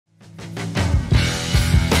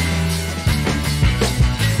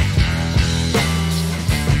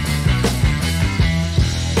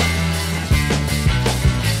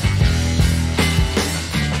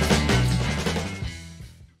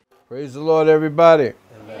Lord, everybody.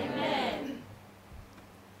 Amen.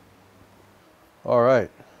 All right.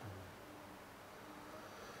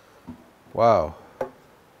 Wow.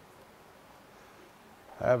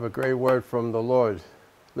 I have a great word from the Lord.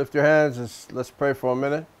 Lift your hands and let's pray for a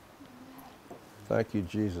minute. Thank you,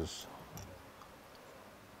 Jesus.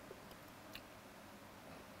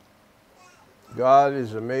 God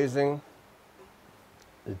is amazing.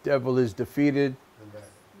 The devil is defeated. Amen.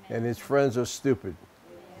 And his friends are stupid.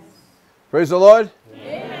 Yes. Praise the Lord.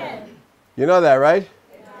 Amen. You know that, right?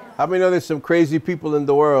 Yes. How many know there's some crazy people in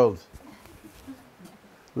the world?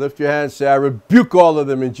 Lift your hands, say, I rebuke all of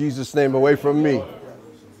them in Jesus' name away from me.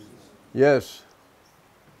 Yes.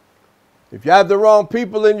 If you have the wrong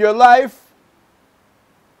people in your life,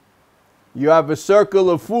 you have a circle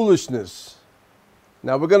of foolishness.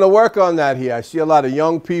 Now, we're going to work on that here. I see a lot of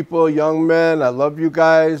young people, young men. I love you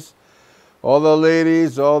guys. All the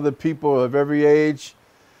ladies, all the people of every age.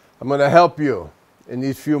 I'm going to help you in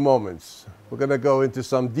these few moments. We're going to go into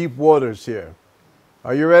some deep waters here.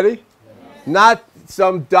 Are you ready? Yes. Not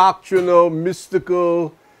some doctrinal,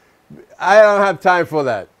 mystical. I don't have time for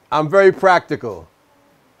that. I'm very practical.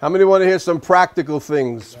 How many want to hear some practical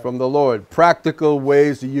things from the Lord? Practical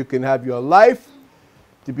ways that you can have your life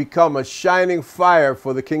to become a shining fire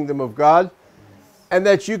for the kingdom of God, and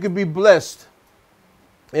that you can be blessed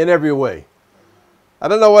in every way. I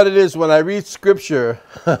don't know what it is when I read scripture,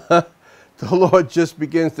 the Lord just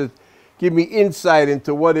begins to give me insight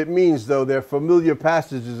into what it means, though they're familiar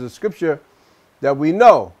passages of scripture that we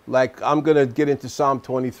know. Like, I'm going to get into Psalm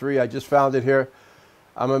 23. I just found it here.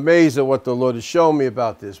 I'm amazed at what the Lord has shown me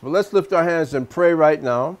about this. But let's lift our hands and pray right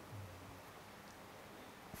now.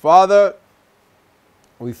 Father,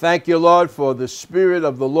 we thank you, Lord, for the Spirit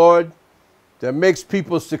of the Lord that makes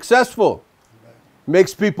people successful,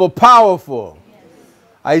 makes people powerful.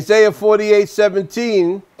 Isaiah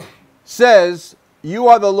 48:17 says, you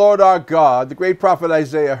are the Lord our God. The great prophet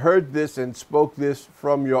Isaiah heard this and spoke this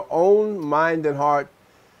from your own mind and heart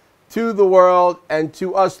to the world and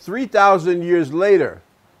to us 3,000 years later.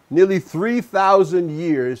 Nearly 3,000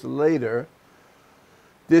 years later,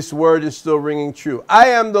 this word is still ringing true. I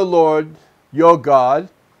am the Lord your God,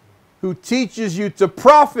 who teaches you to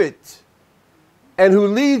profit and who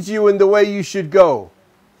leads you in the way you should go.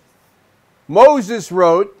 Moses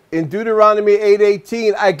wrote in Deuteronomy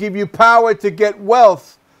 8:18, I give you power to get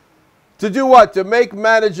wealth. To do what? To make,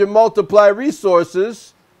 manage, and multiply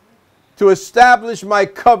resources, to establish my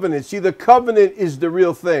covenant. See, the covenant is the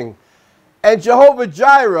real thing. And Jehovah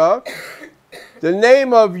Jireh, the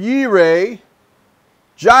name of Yireh,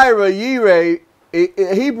 Jireh,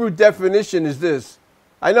 a Hebrew definition is this.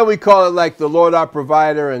 I know we call it like the Lord our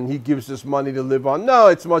provider and he gives us money to live on. No,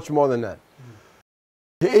 it's much more than that.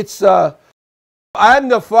 It's, I'm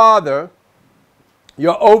the Father,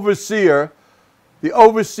 your overseer, the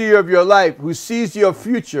overseer of your life, who sees your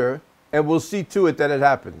future and will see to it that it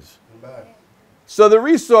happens. Amen. So the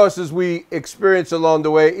resources we experience along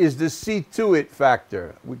the way is the see to it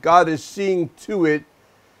factor. God is seeing to it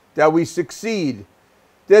that we succeed.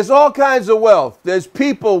 There's all kinds of wealth. There's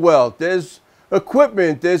people wealth. There's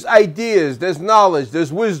equipment. There's ideas. There's knowledge.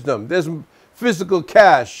 There's wisdom. There's physical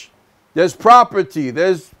cash. There's property.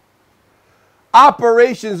 There's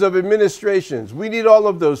operations of administrations. We need all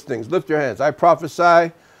of those things. Lift your hands. I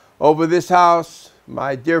prophesy over this house,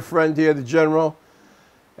 my dear friend here, the general,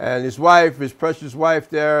 and his wife, his precious wife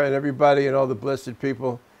there, and everybody and all the blessed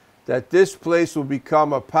people, that this place will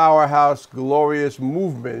become a powerhouse, glorious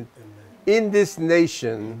movement in this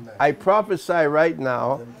nation. I prophesy right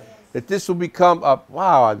now that this will become a,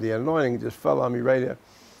 wow, the anointing just fell on me right here.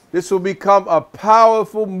 This will become a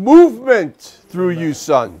powerful movement through you,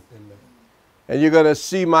 son. And you're going to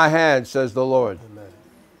see my hand, says the Lord,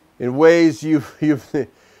 in ways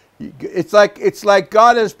it's like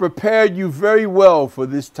God has prepared you very well for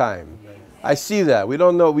this time. I see that. We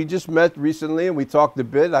don't know. We just met recently and we talked a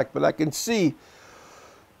bit, but I can see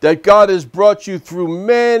that God has brought you through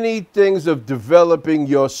many things of developing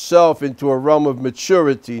yourself into a realm of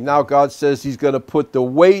maturity. Now God says he's going to put the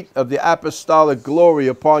weight of the apostolic glory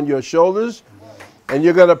upon your shoulders, and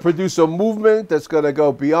you're going to produce a movement that's going to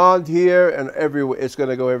go beyond here and everywhere. It's going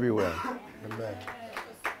to go everywhere. Amen.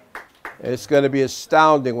 And it's going to be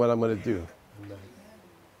astounding what I'm going to do. Amen.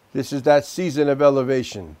 This is that season of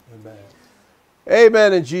elevation. Amen.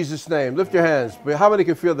 Amen in Jesus' name. Lift your hands. How many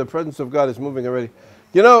can feel the presence of God is moving already?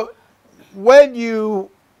 You know, when you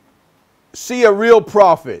see a real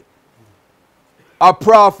prophet, not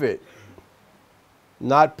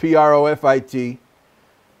P-R-O-F-I-T,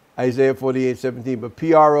 Isaiah 48:17, but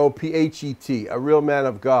P-R-O-P-H-E-T, a real man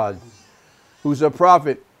of God, who's a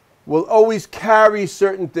prophet, will always carry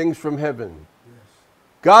certain things from heaven.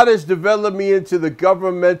 God has developed me into the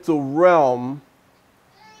governmental realm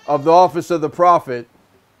of the office of the prophet.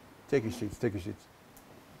 Take your seats, take your seats.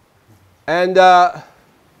 And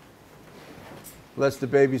bless the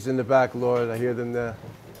babies in the back, Lord. I hear them there.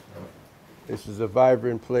 This is a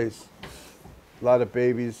vibrant place. A lot of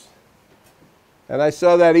babies. And I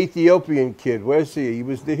saw that Ethiopian kid. Where's he? He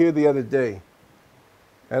was here the other day.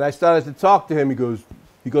 And I started to talk to him. He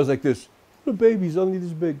goes like this. The baby's only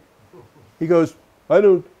this big. He goes, I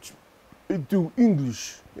don't do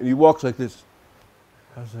English. And he walks like this.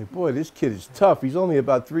 I was like, boy, this kid is tough. He's only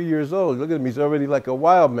about 3 years old. Look at him. He's already like a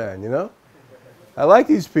wild man, you know? I like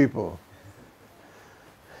these people.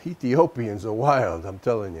 Ethiopians are wild, I'm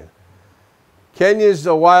telling you. Kenyans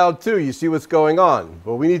are wild too. You see what's going on.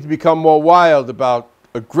 But we need to become more wild about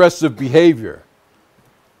aggressive behavior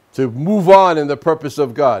to move on in the purpose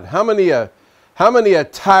of God. How many are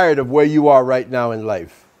tired of where you are right now in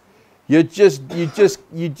life? You just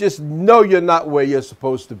know you're not where you're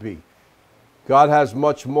supposed to be. God has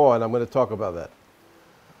much more, and I'm going to talk about that.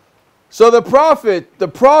 So the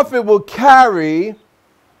prophet will carry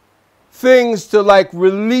things to like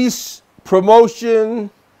release promotion,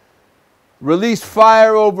 release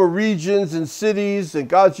fire over regions and cities. And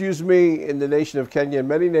God's used me in the nation of Kenya and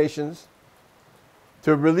many nations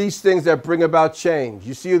to release things that bring about change.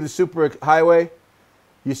 You see the super highway?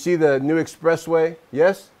 You see the new expressway?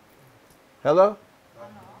 Yes? Hello?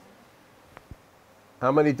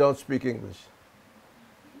 How many don't speak English?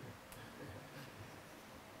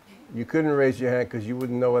 You couldn't raise your hand because you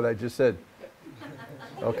wouldn't know what I just said.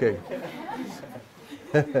 Okay.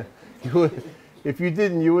 If you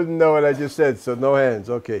didn't, you wouldn't know what I just said, so no hands.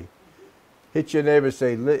 Okay. Hit your neighbor,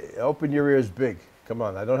 say, open your ears big. Come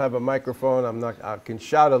on, I don't have a microphone. I can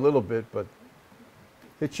shout a little bit, but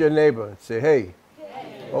hit your neighbor and say, hey,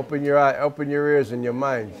 open your ears and your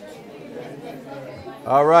mind.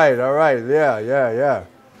 All right, yeah.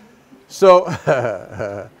 So,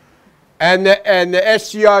 and the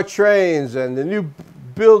SCR trains and the new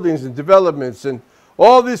buildings and developments and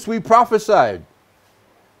all this we prophesied.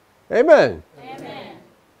 Amen. Amen.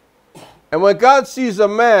 And when God sees a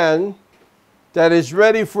man that is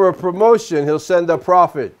ready for a promotion, he'll send a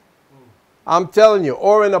prophet. I'm telling you,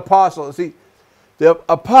 or an apostle. See, the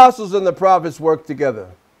apostles and the prophets work together.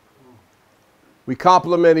 We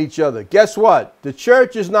complement each other. Guess what? The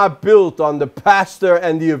church is not built on the pastor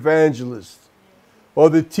and the evangelist, or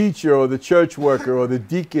the teacher, or the church worker, or the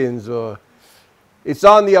deacons, or it's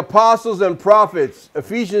on the apostles and prophets.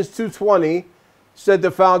 Ephesians 2:20 said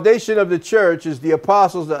the foundation of the church is the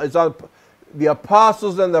apostles. It's on the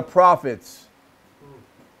apostles and the prophets,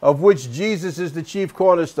 of which Jesus is the chief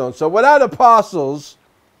cornerstone. So without apostles,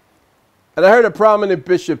 and I heard a prominent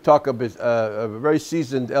bishop talk a bit, a very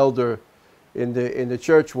seasoned elder in the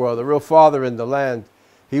church world, a real father in the land.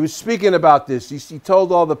 He was speaking about this. He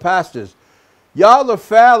told all the pastors, y'all are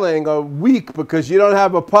failing or weak because you don't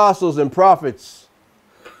have apostles and prophets.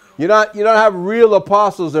 You don't have real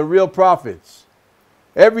apostles and real prophets.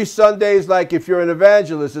 Every Sunday is like, if you're an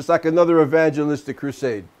evangelist, it's like another evangelistic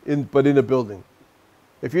crusade, but in a building.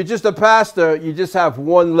 If you're just a pastor, you just have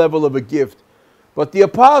one level of a gift. But the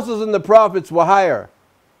apostles and the prophets were higher.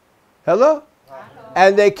 Hello?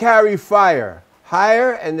 And they carry fire.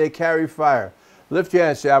 Higher, and they carry fire. Lift your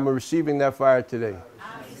hand and say, I'm receiving that fire today.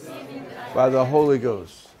 By the Holy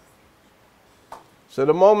Ghost. So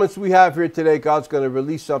the moments we have here today, God's going to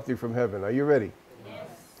release something from heaven. Are you ready? Yes.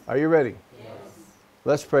 Are you ready? Yes.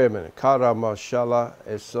 Let's pray a minute. Karamashala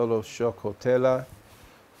esolo shokotela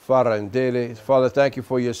farandele. Father, thank you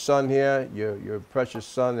for your son here, your precious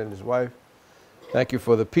son and his wife. Thank you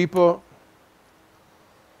for the people.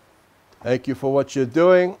 Thank you for what you're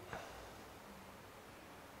doing.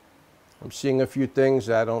 I'm seeing a few things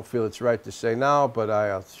I don't feel it's right to say now, but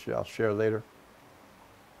I'll share later.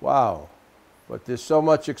 Wow. But there's so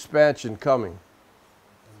much expansion coming.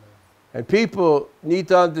 And people need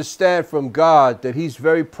to understand from God that he's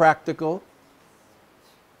very practical.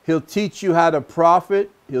 He'll teach you how to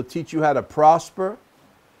profit. He'll teach you how to prosper.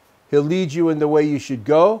 He'll lead you in the way you should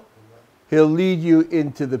go. He'll lead you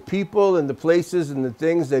into the people and the places and the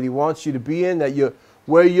things that he wants you to be in,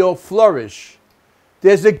 where you'll flourish.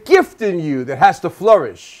 There's a gift in you that has to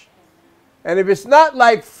flourish. And if it's not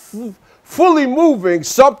like fully moving,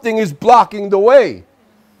 something is blocking the way.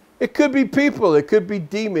 It could be people, it could be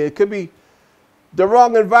demons, it could be the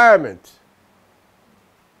wrong environment.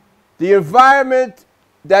 The environment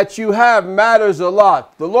that you have matters a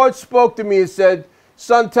lot. The Lord spoke to me and said,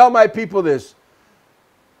 son, tell my people this.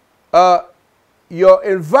 Your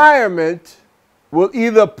environment will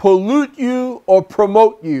either pollute you or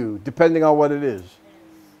promote you, depending on what it is.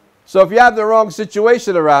 So if you have the wrong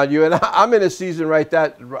situation around you, and I'm in a season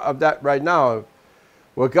of that right now,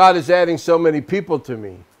 where God is adding so many people to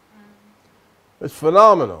me. It's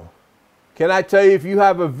phenomenal. Can I tell you, if you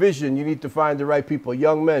have a vision, you need to find the right people.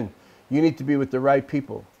 Young men, you need to be with the right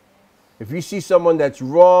people. If you see someone that's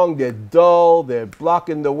wrong, they're dull, they're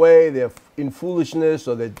blocking the way, they're in foolishness,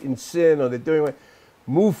 or they're in sin, or they're doing it,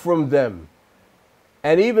 move from them.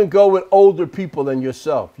 And even go with older people than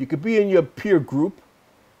yourself. You could be in your peer group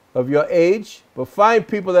of your age, but find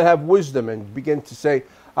people that have wisdom and begin to say,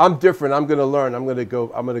 I'm different, I'm going to learn, I'm going to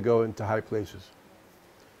go into high places.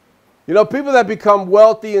 You know, people that become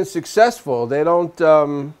wealthy and successful, they don't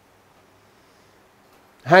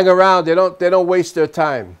hang around, they don't waste their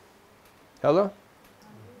time. Hello?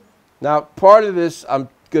 Now, part of this I'm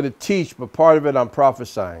going to teach, but part of it I'm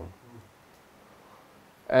prophesying.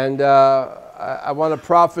 And I want to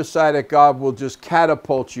prophesy that God will just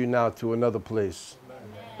catapult you now to another place,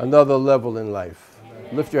 another level in life.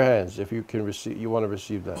 Lift your hands if you can receive. You want to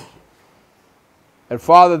receive that. And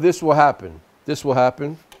Father, this will happen. This will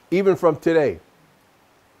happen, even from today.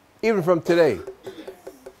 Even from today.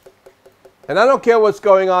 And I don't care what's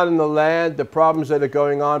going on in the land, the problems that are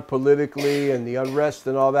going on politically, and the unrest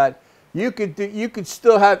and all that. You could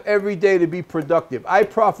still have every day to be productive. I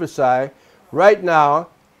prophesy right now.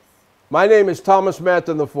 My name is Thomas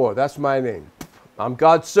Manton IV. That's my name. I'm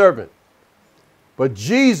God's servant. But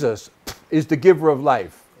Jesus is the giver of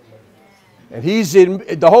life. And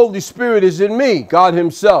the Holy Spirit is in me, God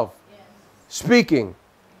himself, speaking.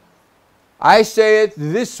 I say it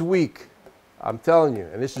this week. I'm telling you,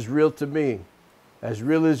 and this is real to me. As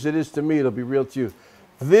real as it is to me, it'll be real to you.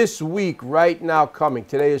 This week, right now coming,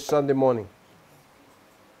 today is Sunday morning,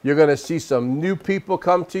 you're going to see some new people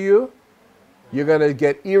come to you. You're going to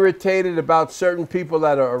get irritated about certain people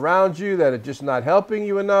that are around you that are just not helping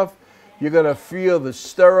you enough. You're going to feel the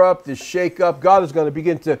stir up, the shake up. God is going to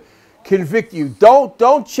begin to convict you.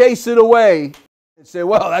 Don't chase it away and say,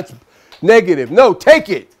 well, that's negative. No, take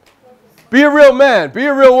it. Be a real man. Be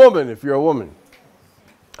a real woman if you're a woman.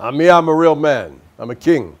 I'm a real man. I'm a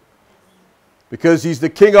king. Because he's the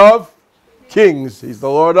King of kings. He's the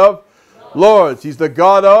Lord of lords. He's the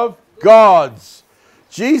God of gods.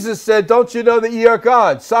 Jesus said, don't you know that ye are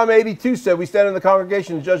gods? Psalm 82 said, we stand in the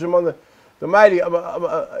congregation and judge among the mighty,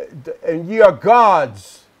 and ye are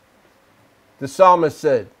gods, the psalmist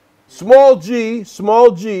said. Small g.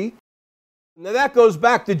 Now that goes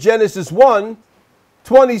back to Genesis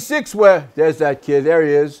 1:26, where, there's that kid, there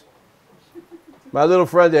he is. My little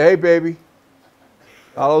friend there, hey baby.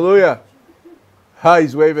 Hallelujah. Hi,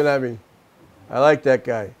 he's waving at me. I like that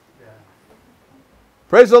guy.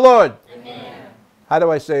 Praise the Lord. Amen. How do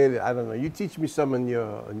I say it? I don't know. You teach me some in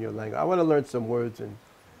your language. I want to learn some words and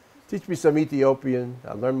teach me some Ethiopian.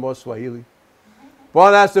 I'll learn more Swahili.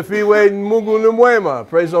 Bwana asifiwe Mungu ni mwema.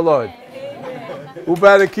 Praise the Lord.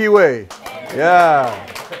 Ubarikiwe. Yeah.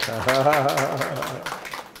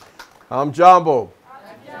 I'm Jumbo.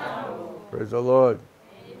 Praise the Lord.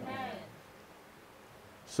 Amen.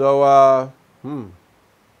 So,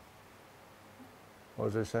 what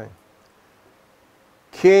was I saying?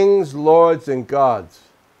 Kings, lords, and gods.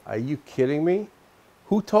 Are you kidding me?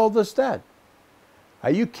 Who told us that?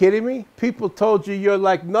 Are you kidding me? People told you you're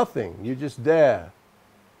like nothing. You're just there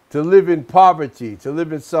to live in poverty, to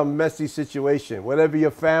live in some messy situation. Whatever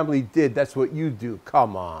your family did, that's what you do.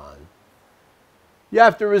 Come on. You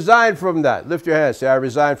have to resign from that. Lift your hands. Say, I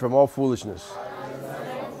resign from all foolishness.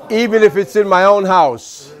 Even if it's in my own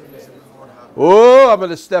house. Oh, I'm going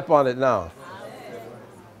to step on it now.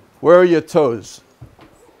 Where are your toes?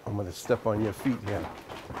 I'm going to step on your feet here.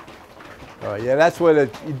 Oh, yeah, that's what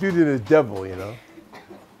you do to the devil, you know.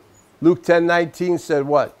 Luke 10:19 said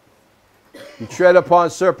what? You tread upon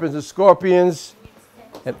serpents and scorpions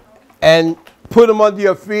and put them under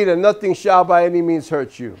your feet, and nothing shall by any means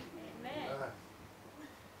hurt you. Amen.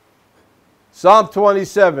 Psalm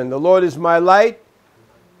 27, the Lord is my light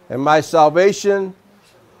and my salvation.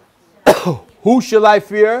 Who shall I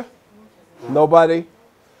fear? Nobody.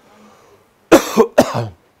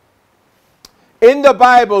 In the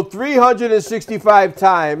Bible, 365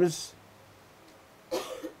 times,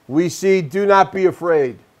 we see, do not be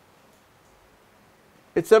afraid.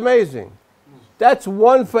 It's amazing. That's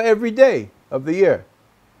one for every day of the year.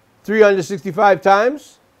 365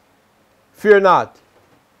 times, fear not.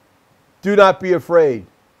 Do not be afraid.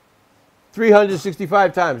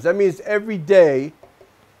 365 times. That means every day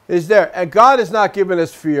is there. And God has not given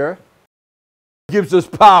us fear. He gives us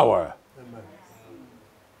power.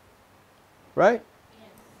 Right?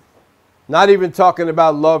 Not even talking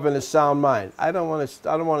about love and a sound mind. I don't want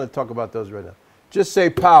to talk about those right now. Just say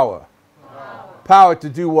power. Power to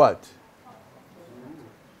do what?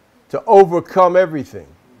 To overcome everything.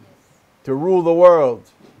 To rule the world.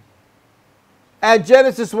 And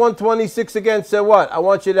Genesis 1:26 again said what? I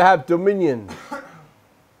want you to have dominion.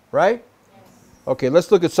 Right? Yes. Okay, let's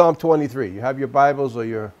look at Psalm 23. You have your Bibles or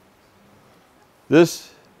your...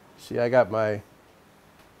 This? See, I got my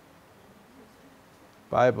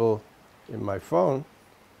Bible in my phone.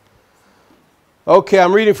 Okay,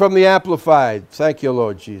 I'm reading from the Amplified. Thank you,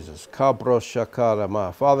 Lord Jesus.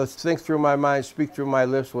 Father, think through my mind, speak through my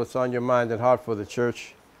lips what's on your mind and heart for the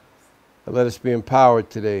church. And let us be empowered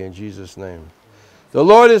today in Jesus' name. The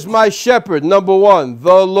Lord is my shepherd, number one,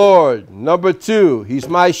 the Lord. Number two, he's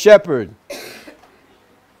my shepherd.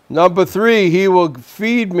 Number three, he will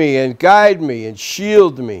feed me and guide me and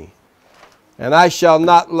shield me, and I shall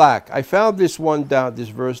not lack. I found this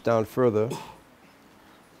verse down further.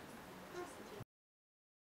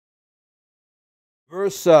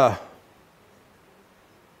 Verse,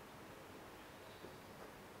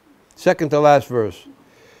 second to last verse.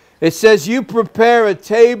 It says, you prepare a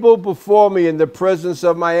table before me in the presence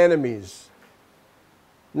of my enemies.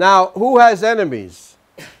 Now, who has enemies?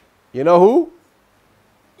 You know who?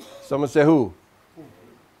 Someone say who?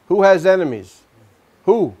 Who has enemies?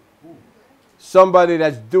 Who? Somebody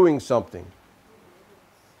that's doing something.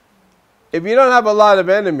 If you don't have a lot of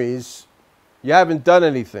enemies, you haven't done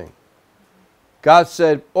anything. God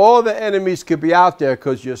said all the enemies could be out there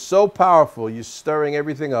because you're so powerful, you're stirring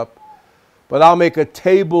everything up. But I'll make a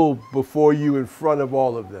table before you in front of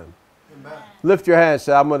all of them. Amen. Lift your hand and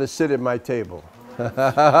say, I'm going to sit at my table.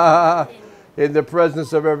 In the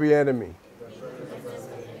presence of every enemy.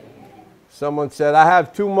 Someone said, I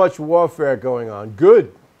have too much warfare going on.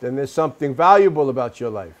 Good. Then there's something valuable about your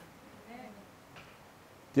life.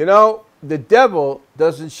 You know, the devil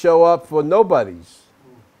doesn't show up for nobodies.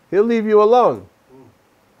 He'll leave you alone.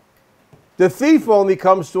 The thief only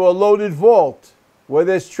comes to a loaded vault where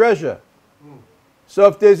there's treasure. So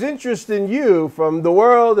if there's interest in you from the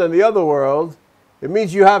world and the other world, it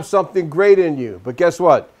means you have something great in you. But guess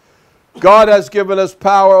what? God has given us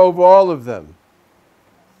power over all of them.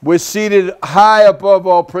 We're seated high above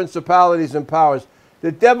all principalities and powers.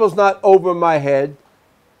 The devil's not over my head,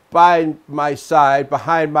 by my side,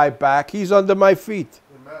 behind my back. He's under my feet.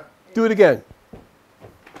 Amen. Do it again.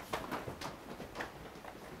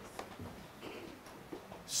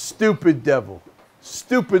 Stupid devil.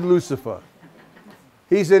 Stupid Lucifer.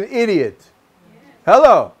 He's an idiot.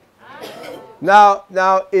 Hello.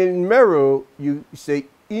 Now in Meru, you say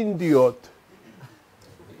idiot.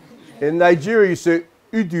 In Nigeria, you say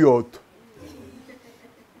idiot.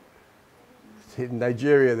 In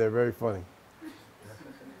Nigeria, they're very funny.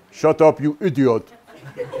 Shut up, you idiot.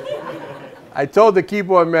 I told the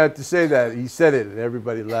keyboard man to say that. He said it, and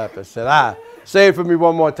everybody laughed. I said, say it for me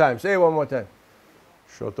one more time. Say it one more time.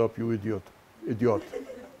 Shut up, you idiot. Idiot.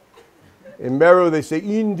 In Meru, they say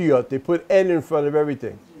idiot. They put N in front of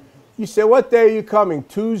everything. You say, what day are you coming?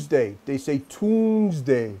 Tuesday. They say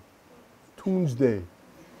Tuesday. Tuesday.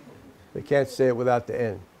 They can't say it without the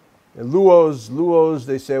N. And Luos,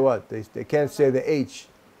 they say what? They can't say the H.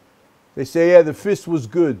 They say, yeah, the fish was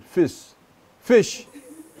good. Fish. Fish.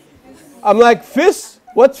 I'm like, fish?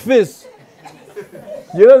 What's fish?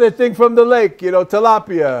 You know, the thing from the lake, you know,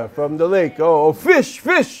 tilapia from the lake. Oh, fish,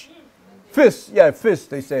 fish. Fish. Yeah, fish,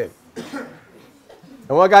 they say it.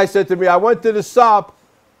 And one guy said to me, I went to the shop,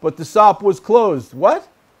 but the shop was closed. What?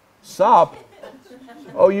 Shop?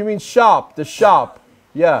 Oh, you mean shop, the shop.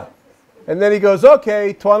 Yeah. And then he goes,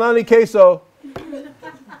 okay, Tuanani queso.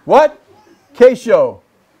 What? Queso.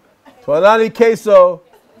 Tuanani queso.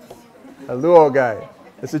 A Luo guy.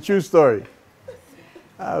 It's a true story.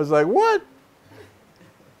 I was like, what?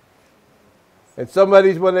 And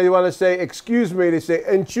somebody's, when they want to say, excuse me, they say,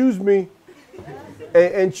 and choose me.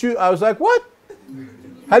 And choose. I was like, what?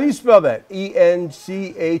 How do you spell that? E-N-C-H-O-O-Z?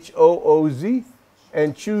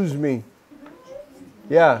 And choose me.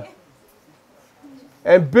 Yeah.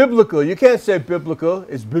 And biblical. You can't say biblical.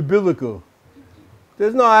 It's biblical.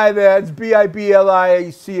 There's no I there. It's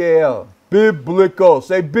B-I-B-L-I-C-A-L. Biblical.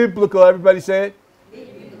 Say biblical. Everybody say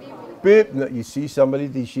it. No, you see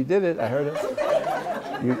somebody, she did it. I heard it.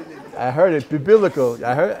 I heard it. Biblical.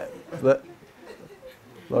 I heard it.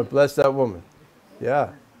 Lord bless that woman.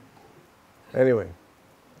 Yeah. Anyway.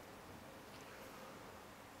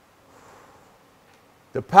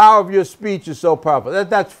 The power of your speech is so powerful.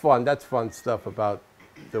 That's fun. That's fun stuff about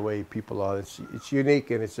the way people are. It's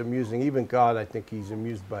unique and it's amusing. Even God, I think he's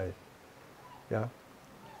amused by it. Yeah.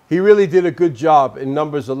 He really did a good job in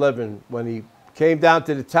Numbers 11 when he came down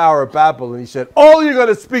to the Tower of Babel and he said, all you're going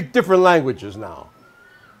to speak different languages now.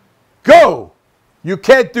 Go! You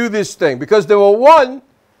can't do this thing. Because they were one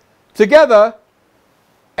together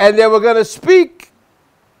and they were going to speak.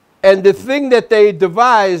 And the thing that they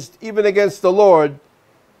devised, even against the Lord,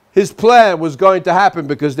 his plan was going to happen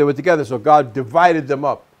because they were together. So God divided them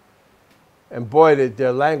up. And boy,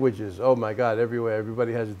 their languages, oh my God, everywhere.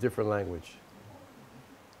 Everybody has a different language.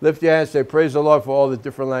 Lift your hands and say, praise the Lord for all the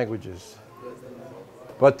different languages.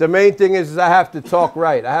 But the main thing is I have to talk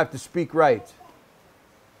right. I have to speak right.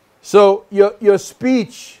 So your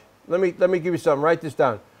speech, let me give you something. Write this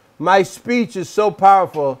down. My speech is so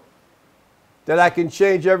powerful that I can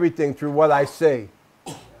change everything through what I say.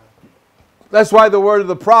 That's why the word of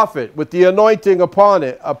the prophet, with the anointing upon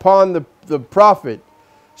it, upon the prophet,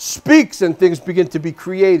 speaks and things begin to be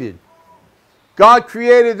created. God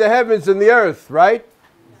created the heavens and the earth, right?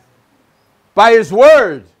 By his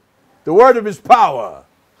word, the word of his power.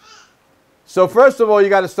 So first of all, you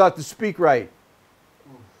got to start to speak right.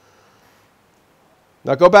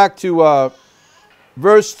 Now go back to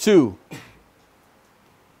verse 2.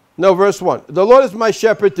 No, verse 1. The Lord is my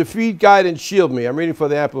shepherd to feed, guide, and shield me. I'm reading for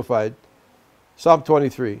the Amplified. Psalm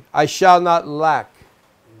 23. I shall not lack.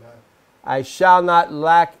 Amen. I shall not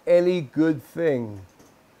lack any good thing.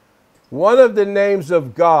 One of the names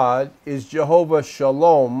of God is Jehovah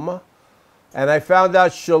Shalom. And I found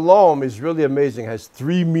out Shalom is really amazing. It has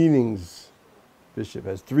 3 meanings. Bishop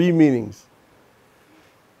has 3 meanings.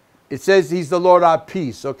 It says he's the Lord our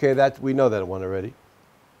peace. Okay, we know that one already.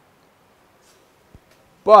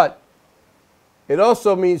 But it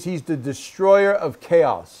also means he's the destroyer of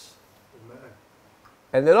chaos. Amen.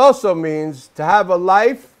 And it also means to have a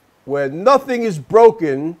life where nothing is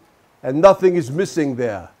broken and nothing is missing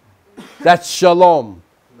there. That's shalom.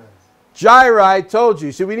 Amen. Jireh, I told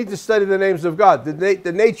you. See, we need to study the names of God,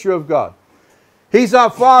 the nature of God. He's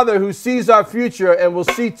our Father who sees our future and will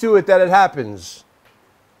see to it that it happens.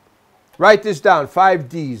 Write this down, 5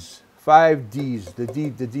 D's. 5 D's, the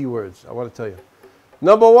D words, I want to tell you.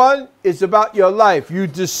 Number 1, it's about your life. You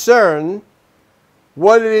discern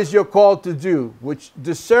what it is you're called to do, which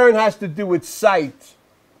discern has to do with sight,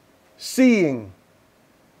 seeing.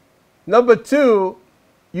 Number 2,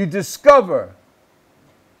 you discover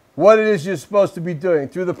what it is you're supposed to be doing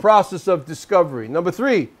through the process of discovery. Number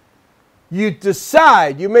 3, you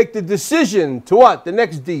decide, you make the decision to what? The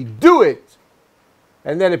next D, do it.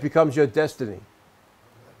 And then it becomes your destiny.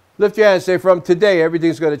 Lift your hand and say, from today,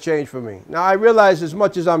 everything's going to change for me. Now, I realize as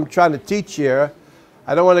much as I'm trying to teach here,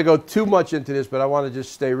 I don't want to go too much into this, but I want to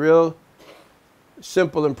just stay real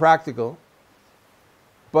simple and practical.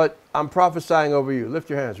 But I'm prophesying over you. Lift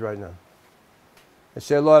your hands right now. And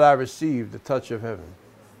say, Lord, I receive the touch of heaven.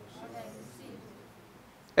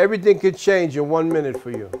 Everything can change in 1 minute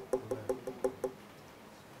for you.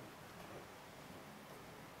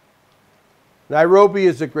 Nairobi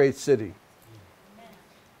is a great city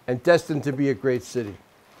and destined to be a great city.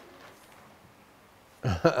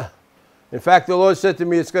 In fact, the Lord said to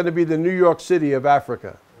me, it's going to be the New York City of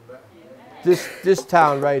Africa. This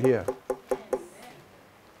town right here.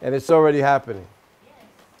 And it's already happening.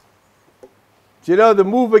 Do you know the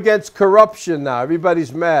move against corruption now?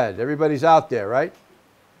 Everybody's mad. Everybody's out there, right?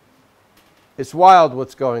 It's wild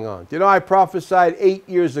what's going on. Do you know I prophesied 8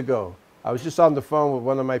 years ago? I was just on the phone with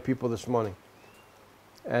one of my people this morning.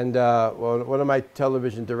 And well, one of my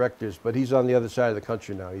television directors, but he's on the other side of the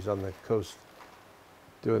country now. He's on the coast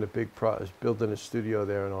doing a big building a studio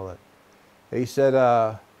there and all that. And he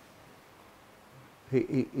said,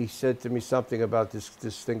 he said to me something about this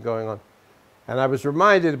thing going on. And I was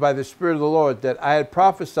reminded by the Spirit of the Lord that I had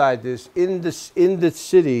prophesied this in the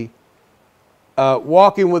city,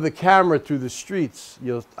 walking with a camera through the streets.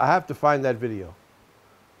 I have to find that video.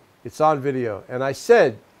 It's on video. And I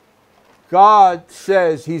said, God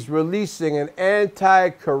says he's releasing an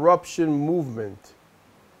anti-corruption movement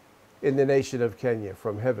in the nation of Kenya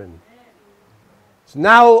from heaven. So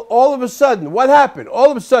now, all of a sudden, what happened? All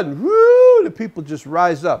of a sudden, whoo, the people just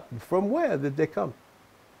rise up. From where did they come?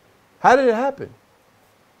 How did it happen?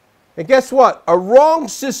 And guess what? A wrong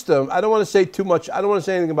system, I don't want to say too much, I don't want to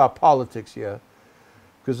say anything about politics here,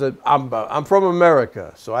 because I'm from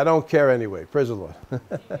America, so I don't care anyway. Praise the Lord.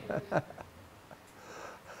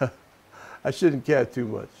 I shouldn't care too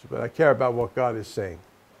much, but I care about what God is saying.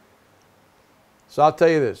 So I'll tell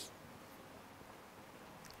you this.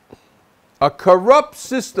 A corrupt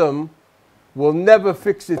system will never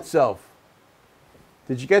fix itself.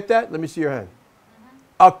 Did you get that? Let me see your hand.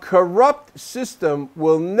 A corrupt system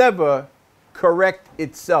will never correct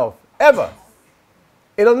itself, ever.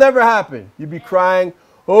 It'll never happen. You'll be crying,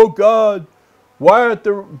 oh God, Why aren't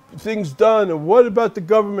the things done? And what about the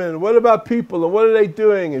government? And what about people? And what are they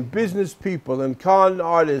doing? And business people and con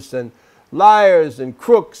artists and liars and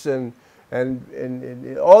crooks and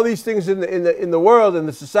all these things in the world and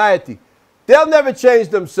the society. They'll never change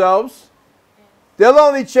themselves. They'll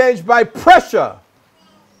only change by pressure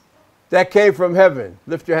that came from heaven.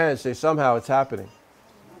 Lift your hand and say, somehow it's happening.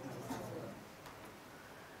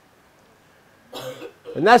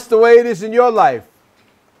 And that's the way it is in your life.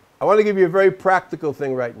 I want to give you a very practical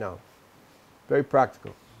thing right now. Very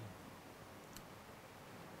practical.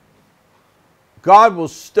 God will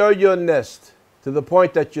stir your nest to the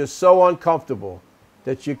point that you're so uncomfortable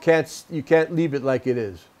that you can't leave it like it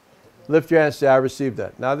is. Lift your hand and say, I received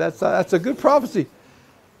that. Now that's a good prophecy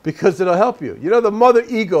because it'll help you. You know the mother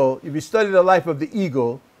eagle, if you study the life of the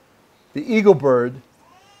eagle bird,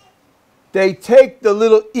 they take the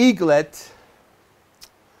little eaglet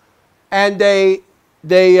and they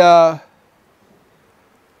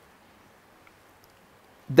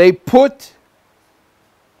put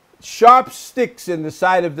sharp sticks in the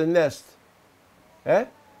side of the nest. Eh?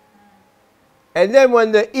 And then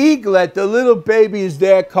when the eaglet, the little baby, is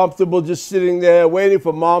there comfortable just sitting there waiting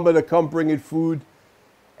for mama to come bring it food,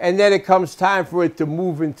 and then it comes time for it to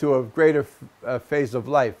move into a greater phase of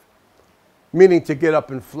life, meaning to get up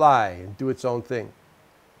and fly and do its own thing.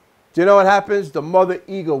 Do you know what happens? The mother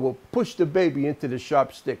eagle will push the baby into the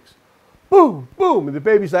sharp sticks. Boom, boom, and the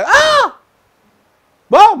baby's like, ah!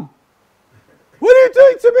 Mom, what are you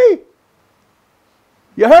doing to me?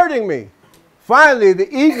 You're hurting me. Finally, the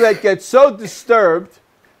eaglet gets so disturbed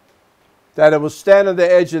that it will stand on the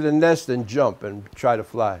edge of the nest and jump and try to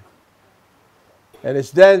fly. And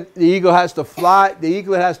it's then the eagle has to fly. The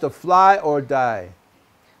eaglet has to fly or die.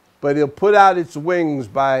 But it'll put out its wings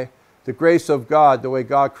by the grace of God, the way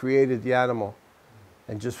God created the animal,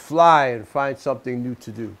 and just fly and find something new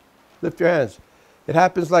to do. Lift your hands. It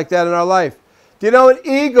happens like that in our life. Do you know an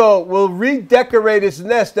eagle will redecorate its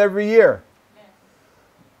nest every year? Yes.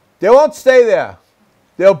 They won't stay there.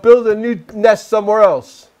 They'll build a new nest somewhere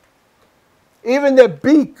else. Even their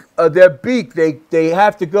beak, they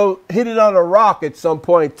have to go hit it on a rock at some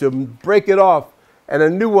point to break it off, and a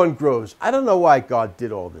new one grows. I don't know why God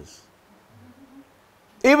did all this.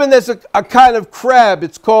 Even there's a kind of crab.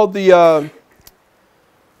 It's called the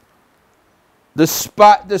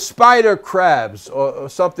spider crabs or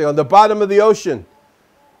something on the bottom of the ocean.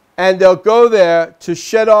 And they'll go there to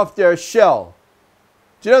shed off their shell.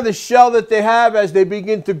 Do you know the shell that they have as they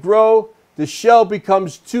begin to grow? The shell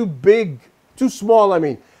becomes too big, too small,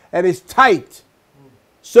 and it's tight.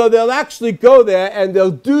 So they'll actually go there and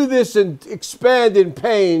they'll do this and expand in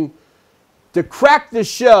pain to crack the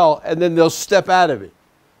shell, and then they'll step out of it.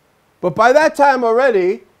 But by that time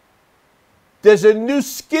already, there's a new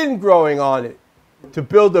skin growing on it to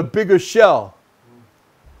build a bigger shell.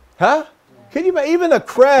 Huh? Can you imagine? Even a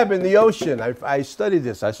crab in the ocean, I studied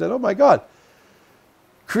this. I said, oh my God.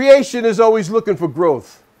 Creation is always looking for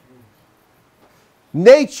growth.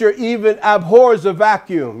 Nature even abhors a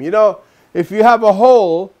vacuum. You know, if you have a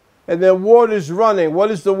hole and then water's running, what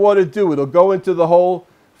does the water do? It'll go into the hole,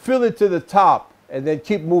 fill it to the top, and then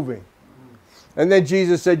keep moving. And then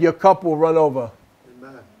Jesus said, your cup will run over.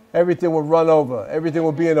 Amen. Everything will run over. Everything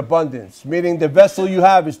will be in abundance. Meaning the vessel you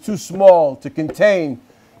have is too small to contain.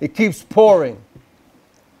 It keeps pouring.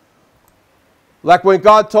 Like when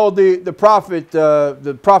God told the prophet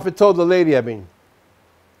told the lady,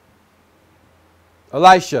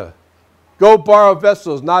 Elisha, go borrow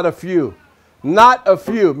vessels, not a few. Not a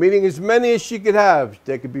few, meaning as many as she could have,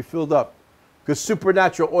 they could be filled up. Because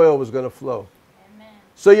supernatural oil was going to flow.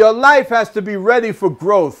 So your life has to be ready for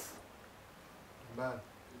growth. Amen.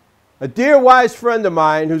 A dear wise friend of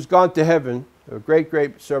mine who's gone to heaven, a great,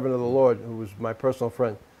 great servant of the Lord, who was my personal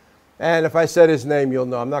friend. And if I said his name, you'll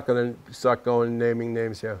know. I'm not going to start going naming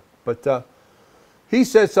names here. But he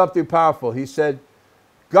said something powerful. He said,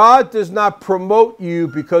 God does not promote you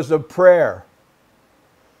because of prayer.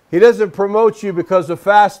 He doesn't promote you because of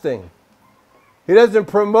fasting. He doesn't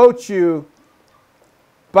promote you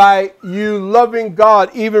by you loving God,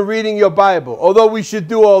 even reading your Bible. Although we should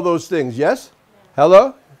do all those things, yes?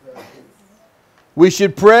 Hello? We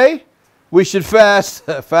should pray, we should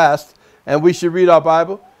fast, and we should read our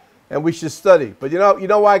Bible, and we should study. But you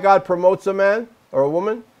know why God promotes a man or a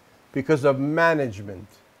woman? Because of management.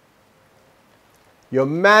 You're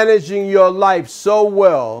managing your life so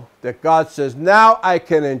well that God says, now I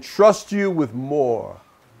can entrust you with more.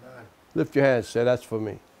 Amen. Lift your hands, say, that's for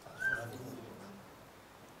me.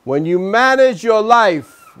 When you manage your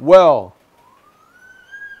life well,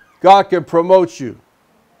 God can promote you.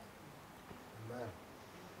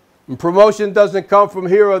 And promotion doesn't come from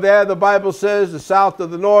here or there, the Bible says, the south or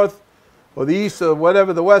the north, or the east or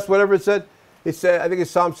whatever, the west, whatever it said. It said, I think it's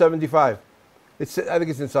Psalm 75. I think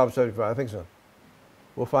it's in Psalm 75. I think so.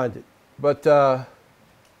 We'll find it. But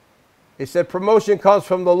it said promotion comes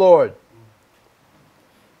from the Lord.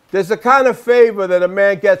 There's a kind of favor that a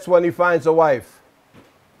man gets when he finds a wife.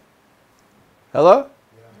 Hello?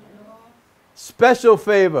 Yeah. Special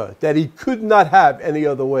favor that he could not have any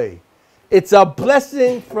other way. It's a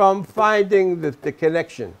blessing from finding the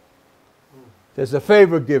connection. There's a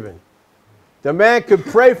favor given. The man could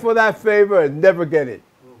pray for that favor and never get it.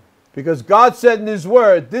 Because God said in his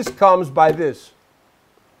word, this comes by this.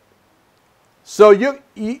 So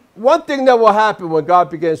one thing that will happen when God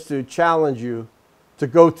begins to challenge you to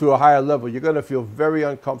go to a higher level, you're going to feel very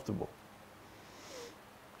uncomfortable.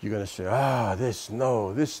 You're going to say, this,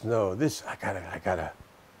 no, this, I gotta.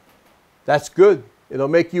 That's good. It'll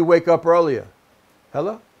make you wake up earlier.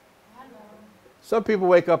 Hello? Hello. Some people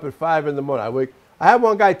wake up at 5 in the morning. I had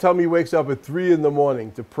one guy tell me he wakes up at 3 in the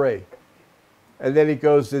morning to pray. And then he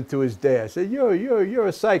goes into his day. I said, you're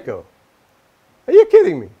a psycho. Are you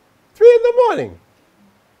kidding me? 3 in the morning.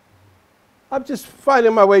 I'm just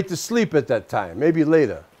finding my way to sleep at that time, maybe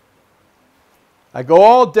later. I go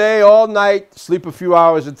all day, all night, sleep a few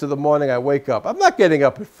hours into the morning, I wake up. I'm not getting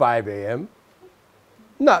up at 5 a.m.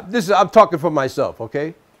 No, I'm talking for myself,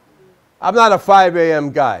 okay? I'm not a 5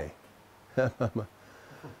 a.m. guy.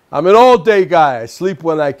 I'm an all-day guy. I sleep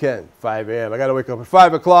when I can. 5 a.m. I got to wake up at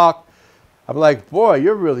 5 o'clock. I'm like, boy,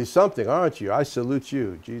 you're really something, aren't you? I salute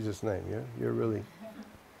you, in Jesus' name. You're really...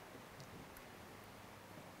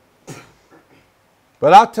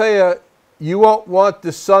 But I'll tell you, you won't want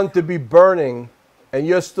the sun to be burning and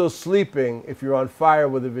you're still sleeping if you're on fire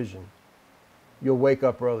with a vision. You'll wake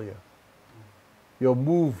up earlier. You'll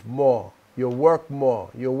move more. You'll work more.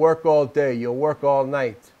 You'll work all day. You'll work all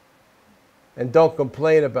night. And don't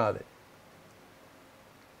complain about it.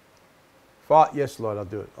 Yes, Lord, I'll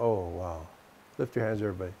do it. Oh, wow. Lift your hands,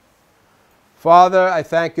 everybody. Father, I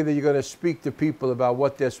thank you that you're going to speak to people about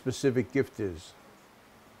what their specific gift is,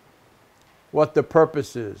 what the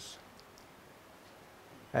purpose is,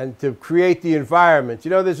 and to create the environment.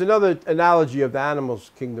 You know, there's another analogy of the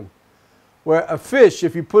animals kingdom, where a fish,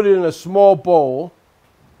 if you put it in a small bowl,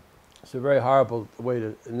 it's a very horrible way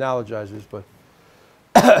to analogize this, but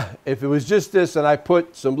if it was just this and I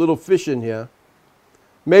put some little fish in here,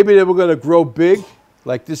 maybe they were going to grow big,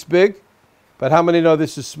 like this big, but how many know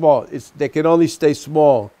this is small? They can only stay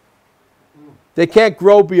small. They can't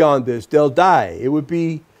grow beyond this. They'll die. It would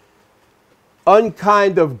be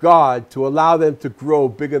unkind of God to allow them to grow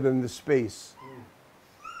bigger than the space.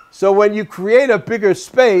 So when you create a bigger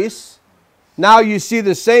space, now you see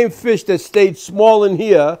the same fish that stayed small in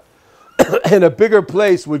here in a bigger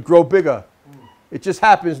place would grow bigger. It just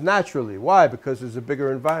happens naturally. Why? Because there's a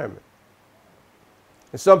bigger environment.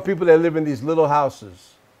 And some people, they live in these little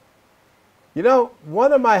houses. You know,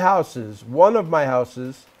 one of my houses,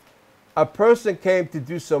 a person came to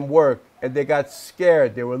do some work and they got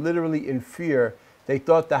scared. They were literally in fear. They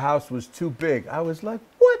thought the house was too big. I was like,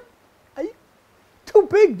 what? Are you too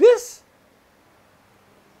big, this?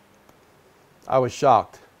 I was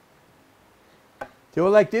shocked. They were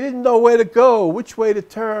like, they didn't know where to go, which way to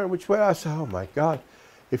turn, which way. I said, oh my God.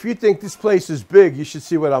 If you think this place is big, you should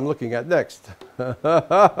see what I'm looking at next.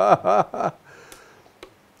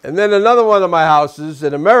 And then another one of my houses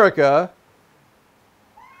in America,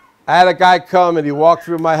 I had a guy come and he walked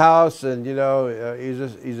through my house and, you know,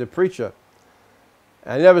 he's a preacher.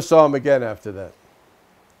 I never saw him again after that.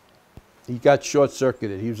 He got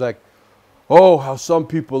short-circuited. He was like, oh, how some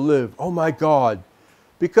people live. Oh, my God.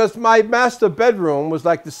 Because my master bedroom was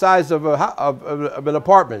like the size of an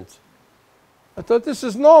apartment. I thought this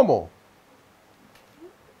is normal.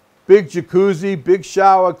 Big jacuzzi, big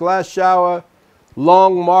shower, glass shower,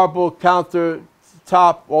 long marble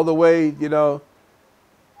countertop all the way, you know,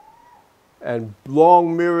 and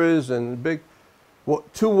long mirrors and big,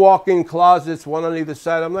 2 walk-in closets, one on either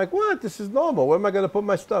side. I'm like, what? This is normal. Where am I going to put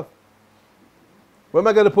my stuff? Where am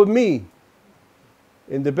I going to put me?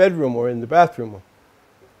 In the bedroom or in the bathroom?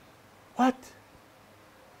 What?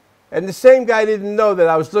 And the same guy didn't know that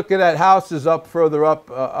I was looking at houses further up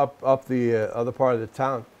the other part of the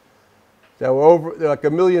town that were they're like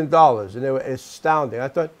 $1 million, and they were astounding. I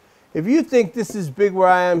thought, if you think this is big where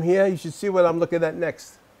I am here, you should see what I'm looking at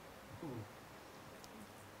next.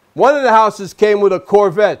 One of the houses came with a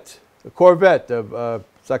Corvette.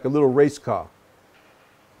 It's like a little race car.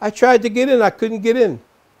 I tried to get in. I couldn't get in.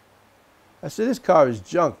 I said, this car is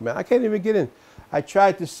junk, man. I can't even get in. I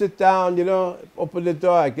tried to sit down, you know, open the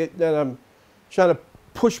door. Then I'm trying to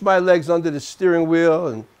push my legs under the steering wheel,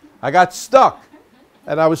 and I got stuck,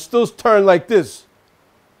 and I was still turned like this.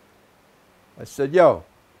 I said, yo,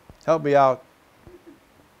 help me out.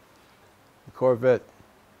 The Corvette,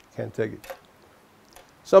 can't take it.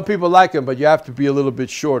 Some people like him, but you have to be a little bit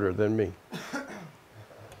shorter than me.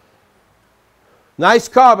 Nice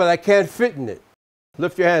car, but I can't fit in it.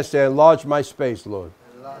 Lift your hands, say, enlarge my space, Lord.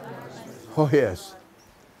 Oh, yes.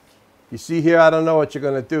 You see here, I don't know what you're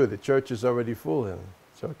going to do. The church is already full here.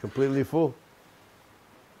 So completely full.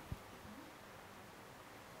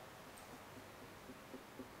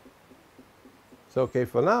 It's okay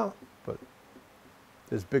for now, but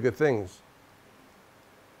there's bigger things.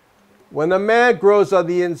 When a man grows on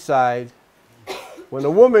the inside, when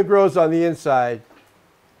a woman grows on the inside,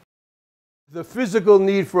 the physical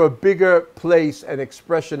need for a bigger place and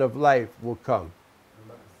expression of life will come.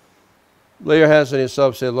 Lay your hands on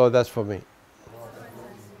yourself, say, Lord, that's for me.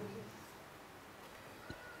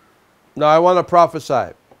 Now I want to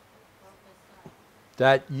prophesy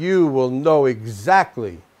that you will know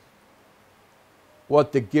exactly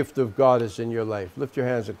what the gift of God is in your life. Lift your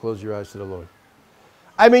hands and close your eyes to the Lord.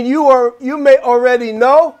 I mean, you may already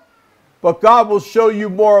know, but God will show you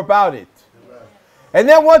more about it. And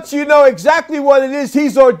then once you know exactly what it is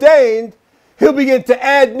He's ordained, He'll begin to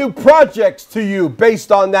add new projects to you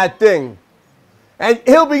based on that thing. And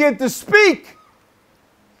He'll begin to speak.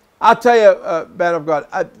 I'll tell you, man of God,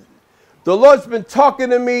 the Lord's been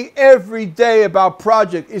talking to me every day about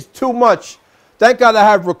project. It's too much. Thank God I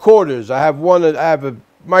have recorders. I have a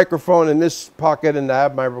microphone in this pocket, and I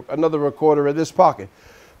have another recorder in this pocket.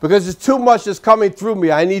 Because it's too much that's coming through me.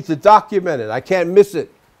 I need to document it. I can't miss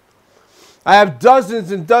it. I have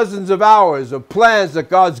dozens and dozens of hours of plans that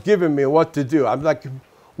God's given me what to do. I'm like,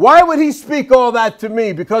 why would He speak all that to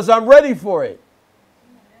me? Because I'm ready for it.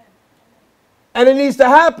 And it needs to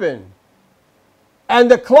happen. And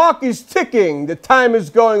the clock is ticking. The time is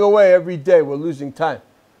going away every day. We're losing time.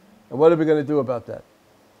 And what are we going to do about that?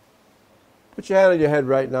 Put your hand on your head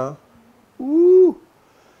right now. Woo.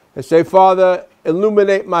 And say, Father,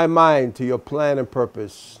 illuminate my mind to your plan and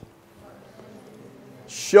purpose.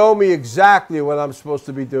 Show me exactly what I'm supposed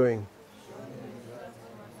to be doing.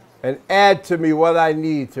 And add to me what I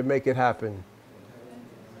need to make it happen.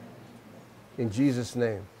 In Jesus'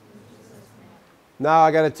 name. Now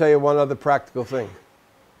I got to tell you one other practical thing.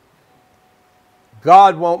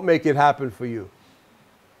 God won't make it happen for you.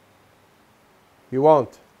 He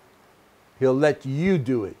won't. He'll let you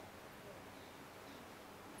do it.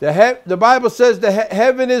 The Bible says the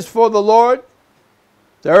heaven is for the Lord.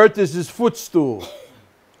 The earth is His footstool.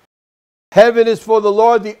 Heaven is for the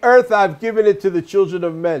Lord. The earth I've given it to the children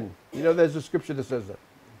of men. You know, there's a scripture that says that.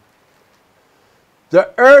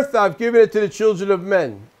 The earth I've given it to the children of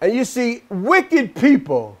men. And you see, wicked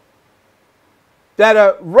people that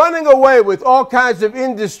are running away with all kinds of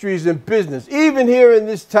industries and business, even here in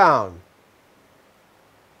this town,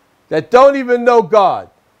 that don't even know God.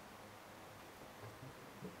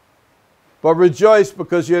 But rejoice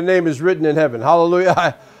because your name is written in heaven.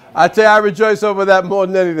 Hallelujah. I tell you, I rejoice over that more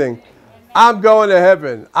than anything. I'm going to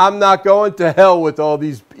heaven. I'm not going to hell with all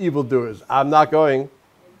these evildoers. I'm not going.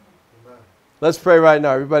 Let's pray right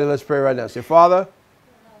now. Everybody, let's pray right now. Say, Father,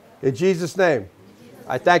 in Jesus' name,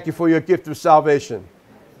 I thank you for your gift of salvation.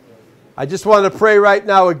 I just want to pray right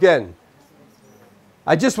now again.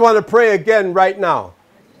 I just want to pray again right now.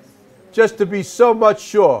 Just to be so much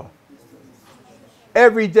sure.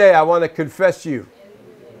 Every day I want to confess you.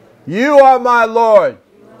 You are my Lord.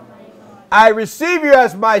 I receive you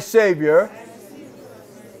as my Savior.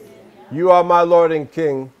 You are my Lord and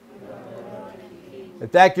King.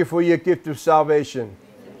 And thank you for your gift of salvation.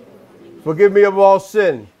 Forgive me of all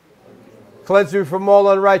sin. Cleanse me from all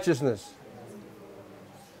unrighteousness.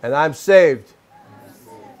 And I'm saved.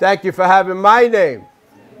 Thank you for having my name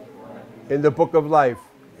in the book of life.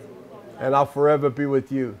 And I'll forever be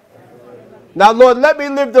with you. Now, Lord, let me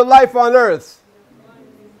live the life on earth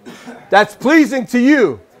that's pleasing to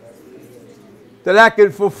you, that I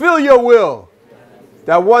can fulfill your will,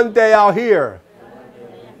 that one day I'll hear,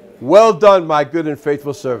 well done, my good and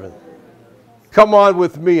faithful servant. Come on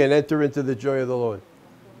with me and enter into the joy of the Lord.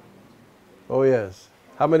 Oh, yes.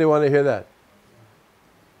 How many want to hear that?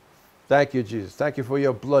 Thank you, Jesus. Thank you for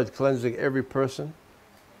your blood cleansing every person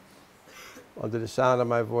under the sound of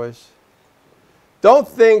my voice. Don't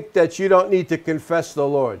think that you don't need to confess the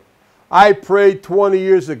Lord. I prayed 20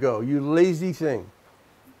 years ago, you lazy thing.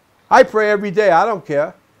 I pray every day. I don't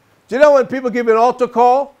care. Do you know when people give an altar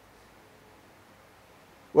call?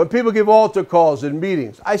 When people give altar calls in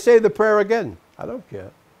meetings, I say the prayer again. I don't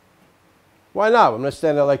care. Why not? I'm not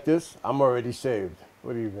standing there like this. I'm already saved.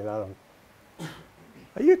 What do you mean? I don't.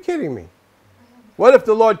 Are you kidding me? What if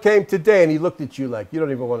the Lord came today and he looked at you like, you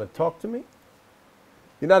don't even want to talk to me?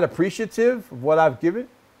 You're not appreciative of what I've given?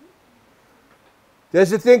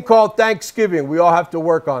 There's a thing called Thanksgiving. We all have to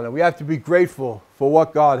work on it. We have to be grateful for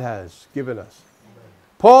what God has given us.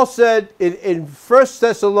 Paul said in 1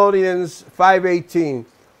 Thessalonians 5:18,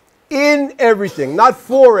 in everything, not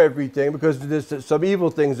for everything, because there's some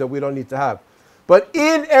evil things that we don't need to have, but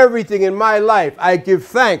in everything in my life, I give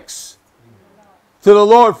thanks to the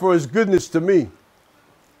Lord for his goodness to me.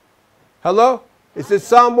 Hello? Is it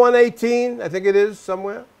Psalm 118? I think it is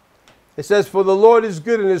somewhere. It says, for the Lord is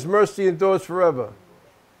good and his mercy endures forever.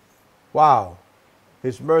 Wow.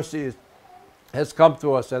 His mercy has come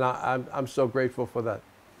to us, and I'm so grateful for that.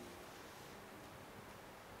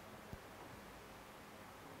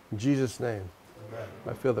 In Jesus' name. Amen.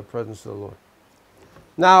 I feel the presence of the Lord.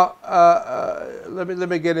 Now, let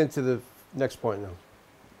me get into the next point now.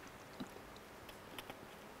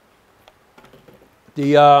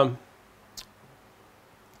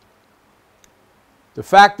 The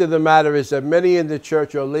fact of the matter is that many in the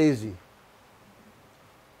church are lazy.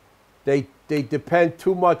 They depend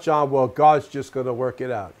too much on, well, God's just going to work it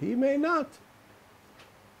out. He may not.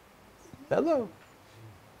 Hello.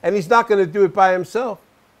 And he's not going to do it by himself.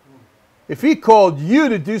 If he called you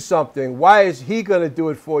to do something, why is he going to do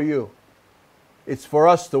it for you? It's for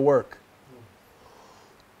us to work.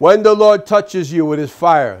 When the Lord touches you with his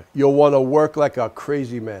fire, you'll want to work like a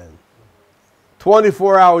crazy man.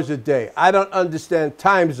 24 hours a day. I don't understand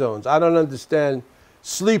time zones. I don't understand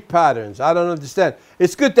sleep patterns. I don't understand.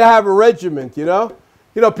 It's good to have a regiment, you know?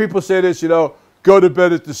 You know, people say this, you know, go to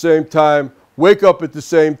bed at the same time, wake up at the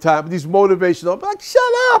same time. These motivational, I'm like, shut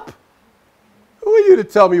up. Who are you to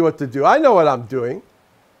tell me what to do? I know what I'm doing.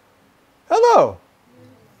 Hello.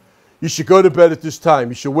 You should go to bed at this time.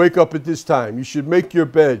 You should wake up at this time. You should make your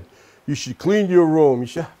bed. You should clean your room.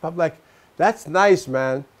 I'm like, that's nice,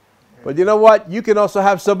 man. But you know what? You can also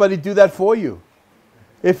have somebody do that for you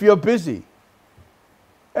if you're busy.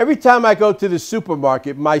 Every time I go to the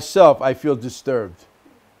supermarket myself, I feel disturbed.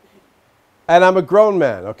 And I'm a grown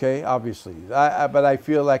man, okay, obviously. But I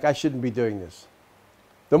feel like I shouldn't be doing this.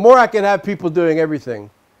 The more I can have people doing everything,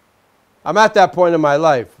 I'm at that point in my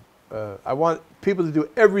life. I want people to do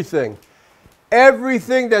everything.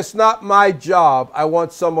 Everything that's not my job, I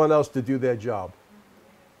want someone else to do their job.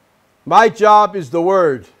 My job is the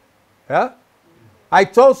word. Yeah? I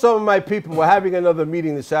told some of my people, we're having another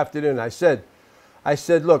meeting this afternoon. I said,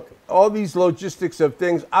 look, all these logistics of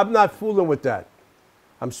things, I'm not fooling with that.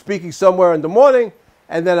 I'm speaking somewhere in the morning,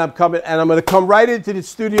 and then I'm coming, and I'm going to come right into the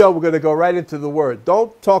studio. We're going to go right into the word.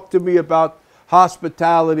 Don't talk to me about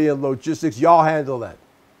hospitality and logistics. Y'all handle that.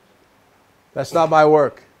 That's not my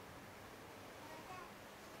work.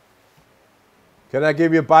 Can I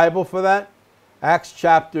give you a Bible for that? Acts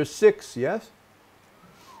chapter 6, yes?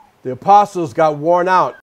 The apostles got worn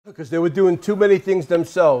out because they were doing too many things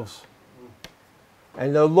themselves.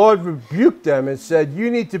 And the Lord rebuked them and said,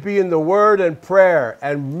 you need to be in the word and prayer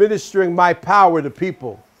and ministering my power to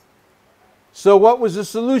people. So what was the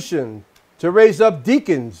solution? To raise up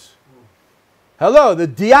deacons. Hello, the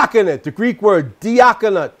diaconate, the Greek word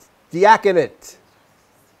diaconate. Diaconate.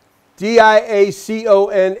 D-I-A-C-O-N-A-T-E,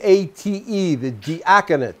 the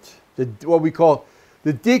diaconate. What we call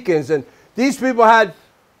the deacons. And these people had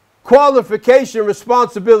qualification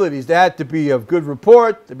responsibilities. They had to be of good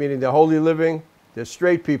report, meaning they're holy living. They're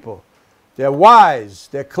straight people. They're wise.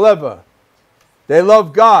 They're clever. They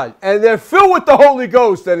love God. And they're filled with the Holy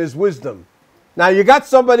Ghost and his wisdom. Now you got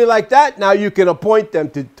somebody like that, now you can appoint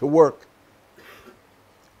them to work.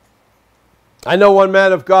 I know one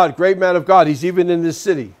man of God, great man of God. He's even in this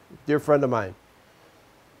city, dear friend of mine.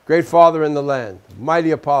 Great father in the land,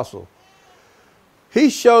 mighty apostle. He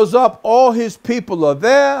shows up, all his people are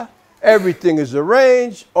there, everything is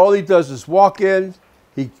arranged. All he does is walk in,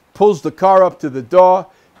 he pulls the car up to the door,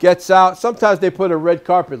 gets out. Sometimes they put a red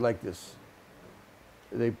carpet like this.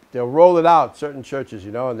 They'll roll it out, certain churches,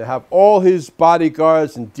 you know, and they have all his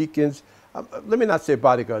bodyguards and deacons. Let me not say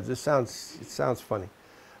bodyguards, it sounds funny.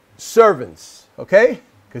 Servants, okay?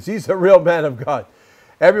 Because he's a real man of God.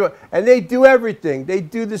 Everyone, and they do everything. They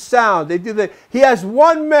do the sound. He has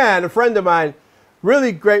one man, a friend of mine,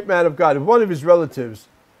 really great man of God, one of his relatives.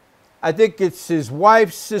 I think it's his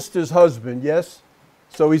wife's sister's husband, yes?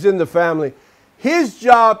 So he's in the family. His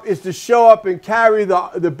job is to show up and carry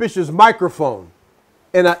the bishop's microphone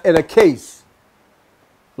in a case.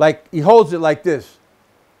 Like, he holds it like this.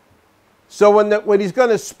 So when he's going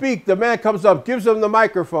to speak, the man comes up, gives him the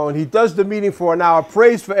microphone. He does the meeting for an hour,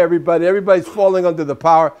 prays for everybody. Everybody's falling under the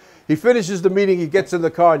power. He finishes the meeting, he gets in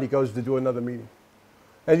the car, and he goes to do another meeting.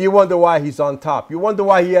 And you wonder why he's on top. You wonder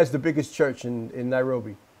why he has the biggest church in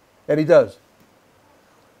Nairobi. And he does.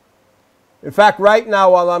 In fact, right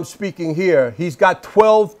now while I'm speaking here, he's got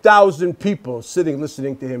 12,000 people sitting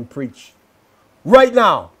listening to him preach. Right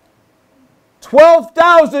now.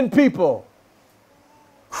 12,000 people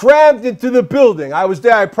crammed into the building. I was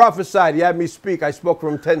there, I prophesied. He had me speak. I spoke for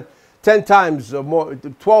him 10 times or more,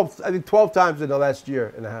 12, I think 12 times in the last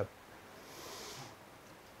year and a half.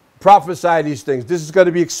 Prophesy these things. This is going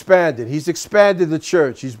to be expanded. He's expanded the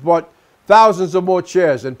church. He's bought thousands of more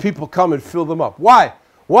chairs and people come and fill them up. Why?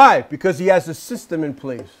 Why? Because he has a system in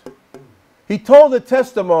place. He told a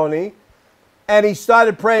testimony and he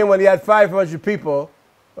started praying when he had 500 people,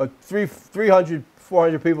 or 300,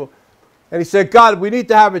 400 people. And he said, God, we need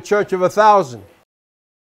to have a church of 1,000.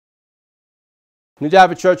 We need to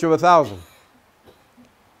have a church of 1,000.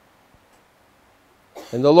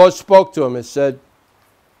 And the Lord spoke to him and said,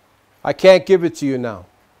 I can't give it to you now.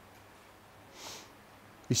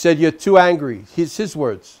 He said, you're too angry. His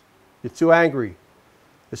words. You're too angry.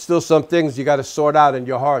 There's still some things you got to sort out in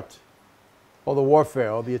your heart. All the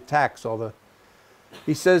warfare, all the attacks, all the...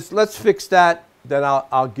 He says, let's fix that, then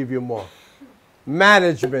I'll give you more.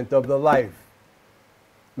 Management of the life.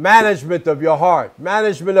 Management of your heart.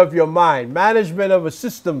 Management of your mind. Management of a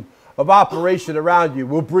system of operation around you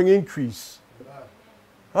will bring increase.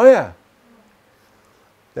 Oh, yeah.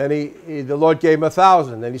 Then the Lord gave him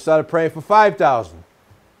 1,000. Then he started praying for 5,000.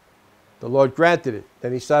 The Lord granted it.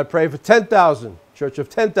 Then he started praying for 10,000. Church of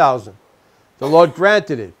 10,000. The Lord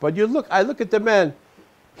granted it. But I look at the man.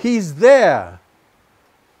 He's there.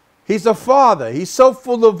 He's a father. He's so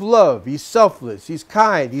full of love. He's selfless. He's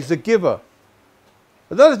kind. He's a giver.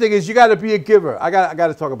 Another thing is you got to be a giver. I got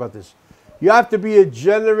to talk about this. You have to be a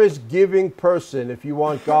generous, giving person if you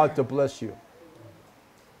want God to bless you.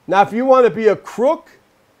 Now, if you want to be a crook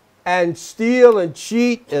and steal and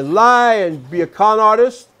cheat and lie and be a con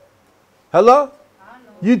artist, hello?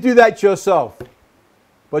 You do that yourself.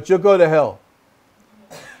 But you'll go to hell.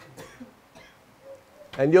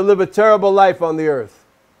 And you'll live a terrible life on the earth.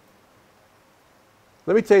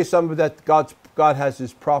 Let me tell you something that God has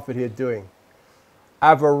his prophet here doing.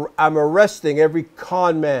 I'm arresting every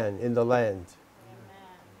con man in the land. Amen.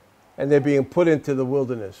 And they're being put into the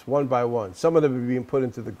wilderness, one by one. Some of them are being put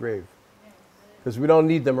into the grave. Because we don't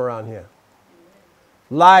need them around here.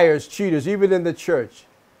 Liars, cheaters, even in the church.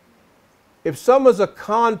 If someone's a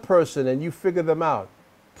con person and you figure them out,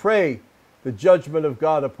 pray the judgment of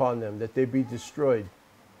God upon them, that they be destroyed.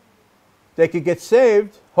 They could get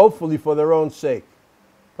saved, hopefully for their own sake.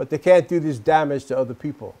 But they can't do this damage to other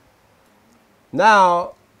people.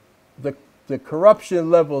 Now, the corruption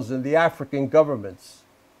levels in the African governments,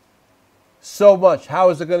 so much. How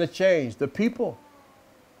is it going to change? The people.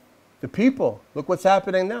 The people. Look what's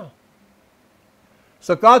happening now.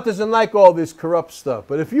 So God doesn't like all this corrupt stuff.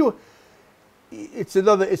 But if you, it's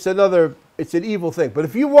an evil thing. But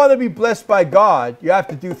if you want to be blessed by God, you have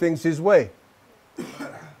to do things his way.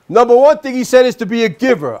 Number one thing he said is to be a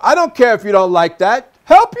giver. I don't care if you don't like that.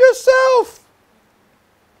 Help yourself.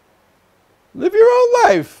 Live your own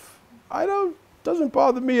life. Doesn't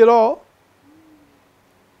bother me at all.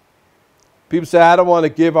 People say, I don't want to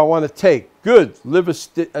give, I want to take. Good. Live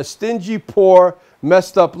a stingy, poor,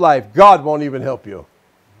 messed up life. God won't even help you.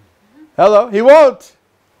 Hello? He won't.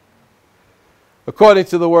 According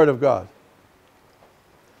to the word of God.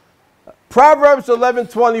 Proverbs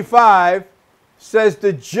 11:25 says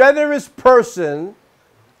the generous person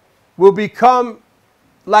will become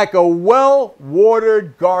like a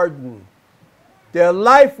well-watered garden. Their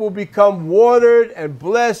life will become watered and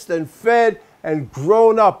blessed and fed and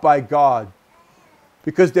grown up by God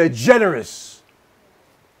because they're generous.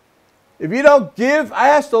 If you don't give, I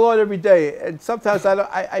ask the Lord every day, and sometimes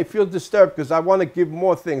I feel disturbed because I want to give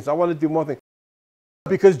more things. I want to do more things.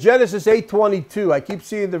 Because Genesis 8:22, I keep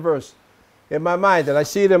seeing the verse in my mind, and I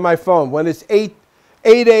see it in my phone. When it's 8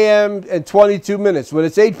 a.m. and 22 minutes, when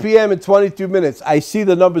it's 8 p.m. and 22 minutes, I see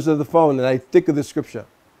the numbers of the phone, and I think of the scripture.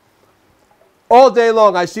 All day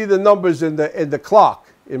long, I see the numbers in the clock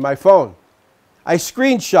in my phone. I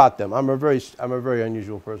screenshot them. I'm a very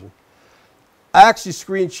unusual person. I actually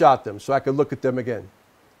screenshot them so I could look at them again.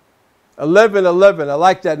 11:11. I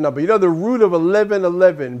like that number. You know the root of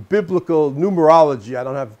 11:11, biblical numerology.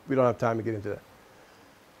 We don't have time to get into that.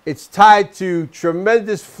 It's tied to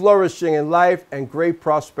tremendous flourishing in life and great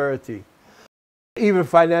prosperity, even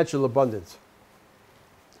financial abundance.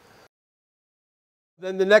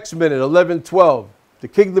 Then the next minute, 11:12, the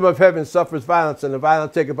kingdom of heaven suffers violence and the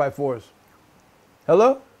violent take it by force.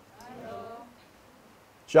 Hello? Hello.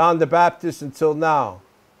 John the Baptist until now.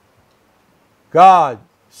 God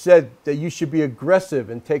said that you should be aggressive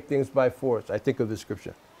and take things by force. I think of this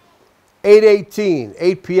scripture. 8:18,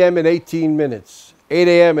 8 p.m. and 18 minutes. 8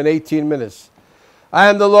 a.m. and 18 minutes. I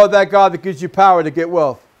am the Lord that God that gives you power to get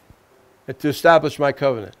wealth and to establish my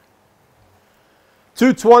covenant.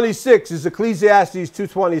 2:26 is Ecclesiastes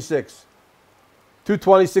 2:26.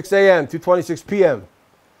 2:26 a.m., 2:26 p.m.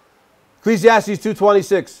 Ecclesiastes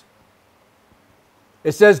 2:26.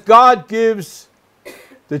 It says, God gives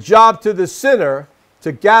the job to the sinner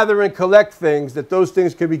to gather and collect things, that those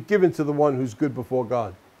things can be given to the one who's good before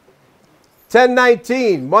God.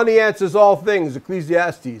 10:19, money answers all things,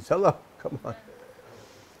 Ecclesiastes. Hello, come on.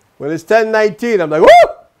 When it's 10:19, I'm like,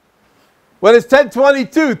 woo! When it's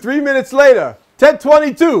 10:22, 3 minutes later,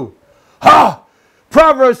 10:22, ha!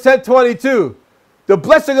 Proverbs 10:22, the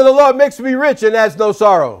blessing of the Lord makes me rich and adds no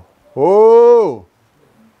sorrow. Oh,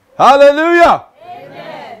 hallelujah.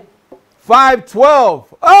 Amen. 5:12,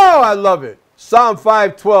 oh, I love it. Psalm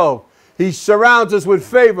 5:12, he surrounds us with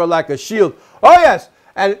favor like a shield. Oh, yes.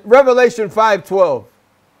 And Revelation 5:12,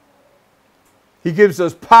 he gives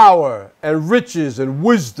us power and riches and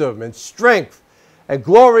wisdom and strength and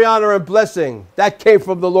glory, honor, and blessing. That came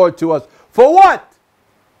from the Lord to us. For what?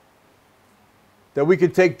 That we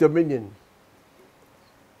can take dominion.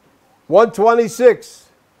 126,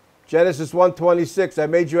 Genesis 1:26, I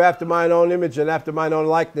made you after mine own image and after mine own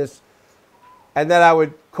likeness, and that I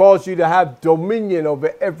would cause you to have dominion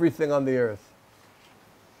over everything on the earth.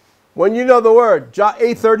 When you know the word, John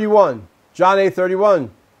 8:31,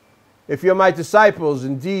 if you're my disciples,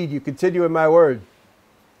 indeed you continue in my word,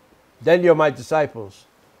 then you're my disciples.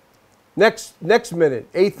 Next minute,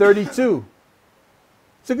 8:32.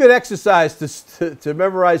 It's a good exercise to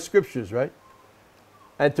memorize scriptures, right?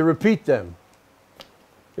 And to repeat them.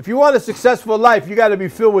 If you want a successful life, you got to be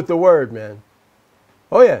filled with the word, man.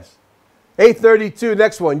 Oh, yes. 8:32,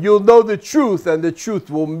 next one. You'll know the truth, and the truth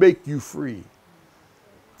will make you free.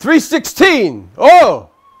 3:16, oh,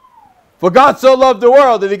 for God so loved the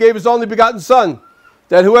world that he gave his only begotten Son,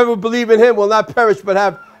 that whoever believes in him will not perish but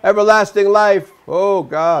have everlasting life. Oh,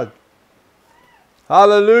 God.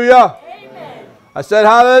 Hallelujah. Amen. I said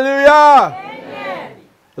hallelujah. Amen.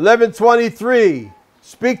 11:23,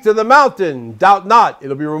 speak to the mountain, doubt not,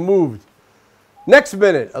 it'll be removed. Next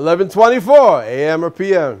minute, 11:24, a.m. or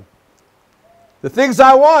p.m. The things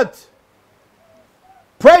I want,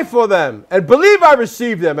 pray for them and believe I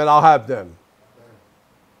receive them and I'll have them.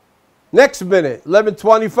 Next minute,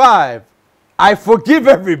 11:25, I forgive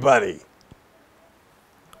everybody.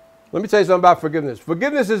 Let me tell you something about forgiveness.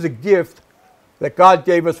 Forgiveness is a gift that God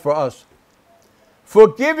gave us for us.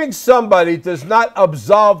 Forgiving somebody does not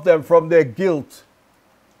absolve them from their guilt.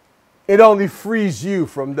 It only frees you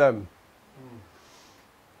from them.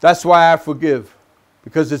 That's why I forgive,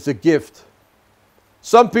 because it's a gift.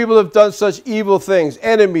 Some people have done such evil things,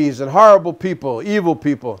 enemies and horrible people, evil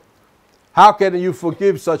people. How can you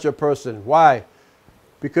forgive such a person? Why?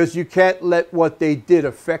 Because you can't let what they did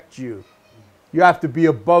affect you. You have to be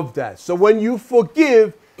above that. So when you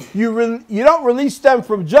forgive, you don't release them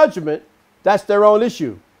from judgment. That's their own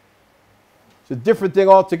issue. It's a different thing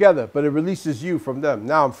altogether, but it releases you from them.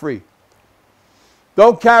 Now I'm free.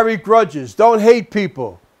 Don't carry grudges. Don't hate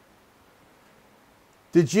people.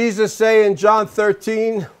 Did Jesus say in John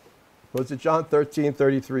 13, was it John 13,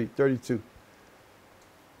 33, 32?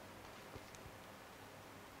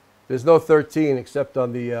 There's no 13 except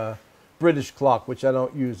on the British clock, which I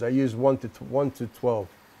don't use. I use 1 to 12.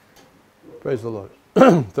 Praise the Lord.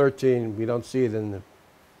 13, we don't see it in the...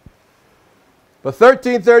 But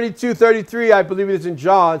 13, 32, 33, I believe it is in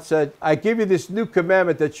John, said, I give you this new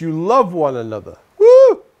commandment that you love one another.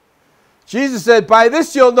 Woo! Jesus said, by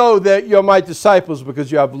this you'll know that you're my disciples,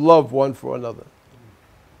 because you have love one for another.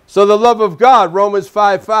 So the love of God, Romans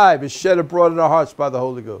 5:5, is shed abroad in our hearts by the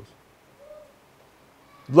Holy Ghost.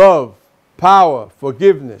 Love, power,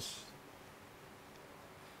 forgiveness,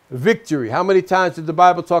 victory. How many times did the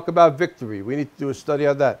Bible talk about victory? We need to do a study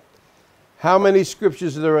on that. How many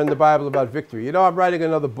scriptures are there in the Bible about victory? You know, I'm writing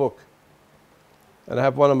another book. And I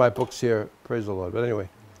have one of my books here. Praise the Lord. But anyway.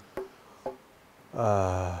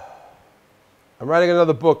 I'm writing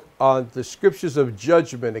another book on the scriptures of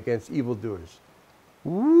judgment against evildoers.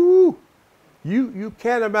 Woo! You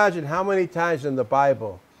can't imagine how many times in the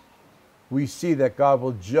Bible we see that God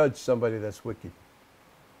will judge somebody that's wicked.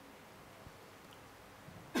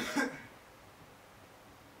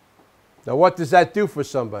 Now, what does that do for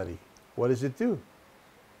somebody? What does it do?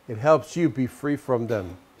 It helps you be free from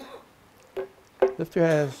them. Lift your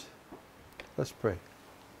hands. Let's pray.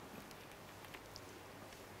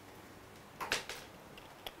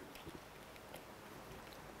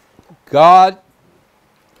 God,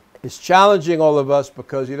 is challenging all of us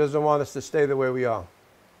because he doesn't want us to stay the way we are.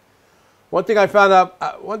 One thing I found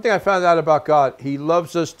out about God, he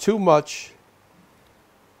loves us too much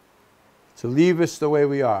to leave us the way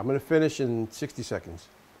we are. I'm going to finish in 60 seconds.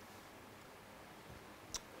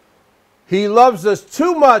 He loves us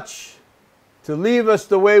too much to leave us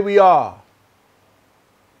the way we are.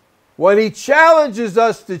 When he challenges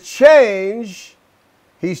us to change,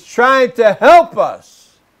 he's trying to help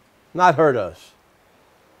us, not hurt us.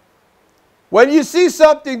 When you see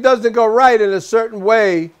something doesn't go right in a certain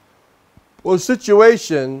way or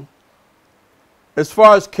situation, as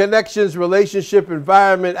far as connections, relationship,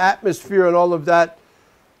 environment, atmosphere, and all of that,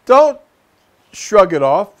 don't shrug it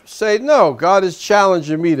off. Say, no, God is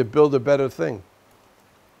challenging me to build a better thing.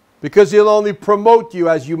 Because he'll only promote you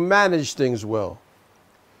as you manage things well.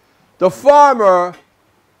 The farmer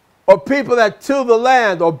or people that till the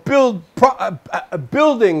land or build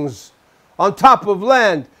buildings on top of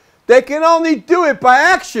land, they can only do it by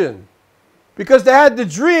action. Because they had the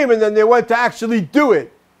dream and then they went to actually do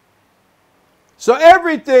it. So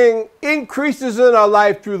everything increases in our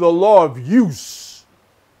life through the law of use.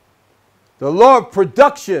 The law of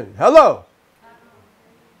production. Hello.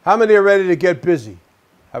 How many are ready to get busy?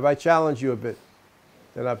 Have I challenged you a bit?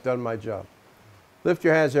 Then I've done my job. Lift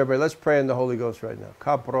your hands, everybody. Let's pray in the Holy Ghost right now.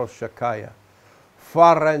 Kabro shakaya.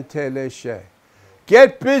 Farenteleshe.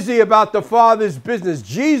 Get busy about the Father's business.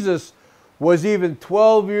 Jesus was even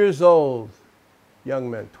 12 years old. Young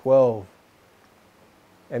man, 12.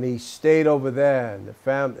 And he stayed over there,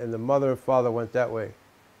 and the mother and father went that way.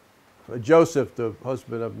 Joseph, the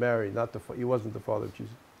husband of Mary, he wasn't the father of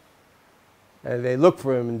Jesus. And they looked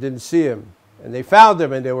for him and didn't see him. And they found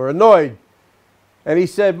him and they were annoyed. And he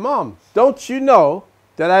said, Mom, don't you know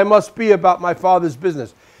that I must be about my Father's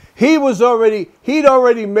business? He'd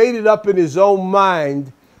already made it up in his own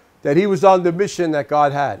mind that he was on the mission that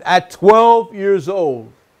God had at 12 years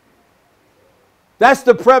old. That's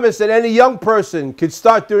the premise that any young person could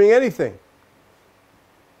start doing anything.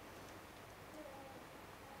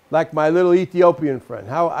 Like my little Ethiopian friend.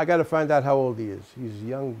 I got to find out how old he is. He's a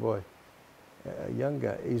young boy, a young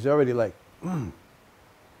guy. He's already like,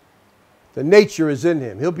 the nature is in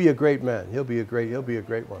him. He'll be a great man. He'll be a great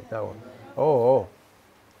one. That one. Oh.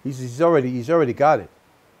 He's already got it.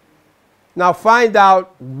 Now find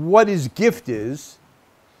out what his gift is.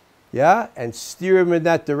 Yeah, and steer him in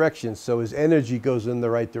that direction so his energy goes in the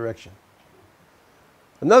right direction.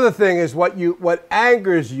 Another thing is what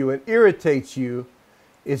angers you and irritates you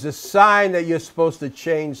is a sign that you're supposed to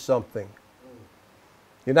change something.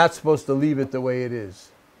 You're not supposed to leave it the way it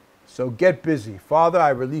is. So get busy. Father,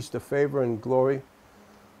 I release the favor and glory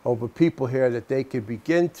over people here that they could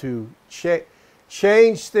begin to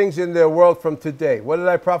change things in their world from today. What did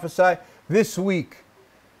I prophesy? This week,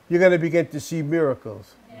 you're going to begin to see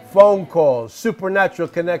miracles. Phone calls, supernatural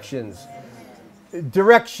connections,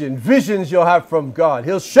 direction, visions you'll have from God.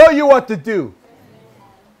 He'll show you what to do.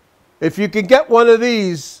 If you can get one of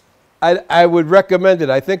these, I would recommend it.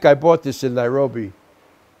 I think I bought this in Nairobi.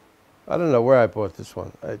 I don't know where I bought this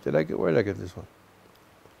one. Where did I get this one?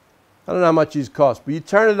 I don't know how much these cost, but you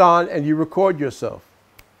turn it on and you record yourself.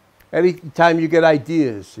 Anytime you get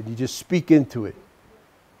ideas and you just speak into it.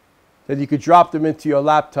 Then you could drop them into your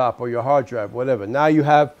laptop or your hard drive, whatever. Now you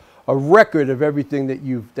have a record of everything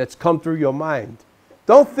that's come through your mind.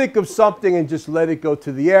 Don't think of something and just let it go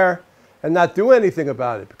to the air and not do anything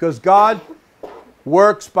about it. Because God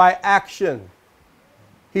works by action.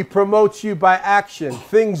 He promotes you by action.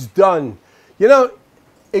 Things done. You know,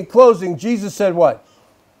 in closing, Jesus said what?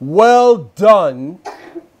 Well done.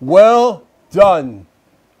 Well done.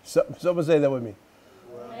 Someone say that with me.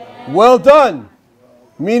 Well done.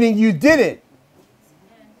 Meaning you did it.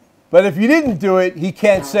 But if you didn't do it, he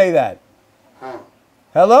can't say that.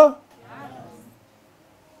 Hello?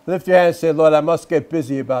 Lift your hand and say, Lord, I must get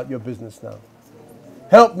busy about your business now.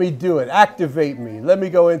 Help me do it. Activate me. Let me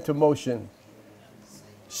go into motion.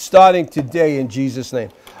 Starting today in Jesus' name.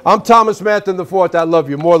 I'm Thomas Manton IV. I love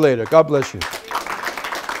you. More later. God bless you.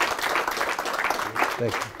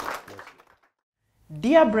 Thank you.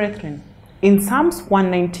 Dear brethren, in Psalms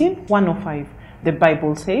 119:105, the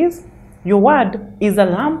Bible says, your word is a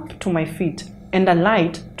lamp to my feet and a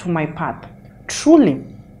light to my path. Truly,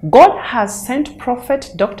 God has sent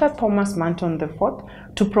Prophet Dr. Thomas Manton IV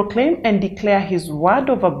to proclaim and declare his word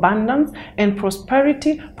of abundance and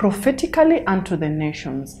prosperity prophetically unto the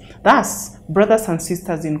nations. Thus, brothers and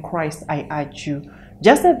sisters in Christ, I urge you,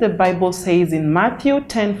 just as the Bible says in Matthew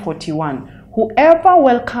 10:41, whoever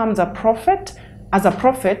welcomes a prophet as a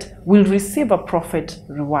prophet will receive a prophet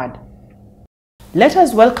reward. Let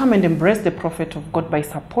us welcome and embrace the prophet of God by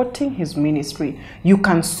supporting his ministry. You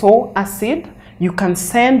can sow a seed, you can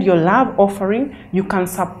send your love offering, you can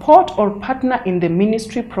support or partner in the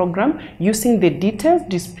ministry program using the details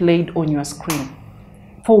displayed on your screen.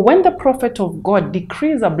 For when the prophet of God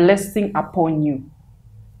decrees a blessing upon you,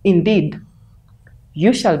 indeed,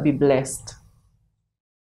 you shall be blessed.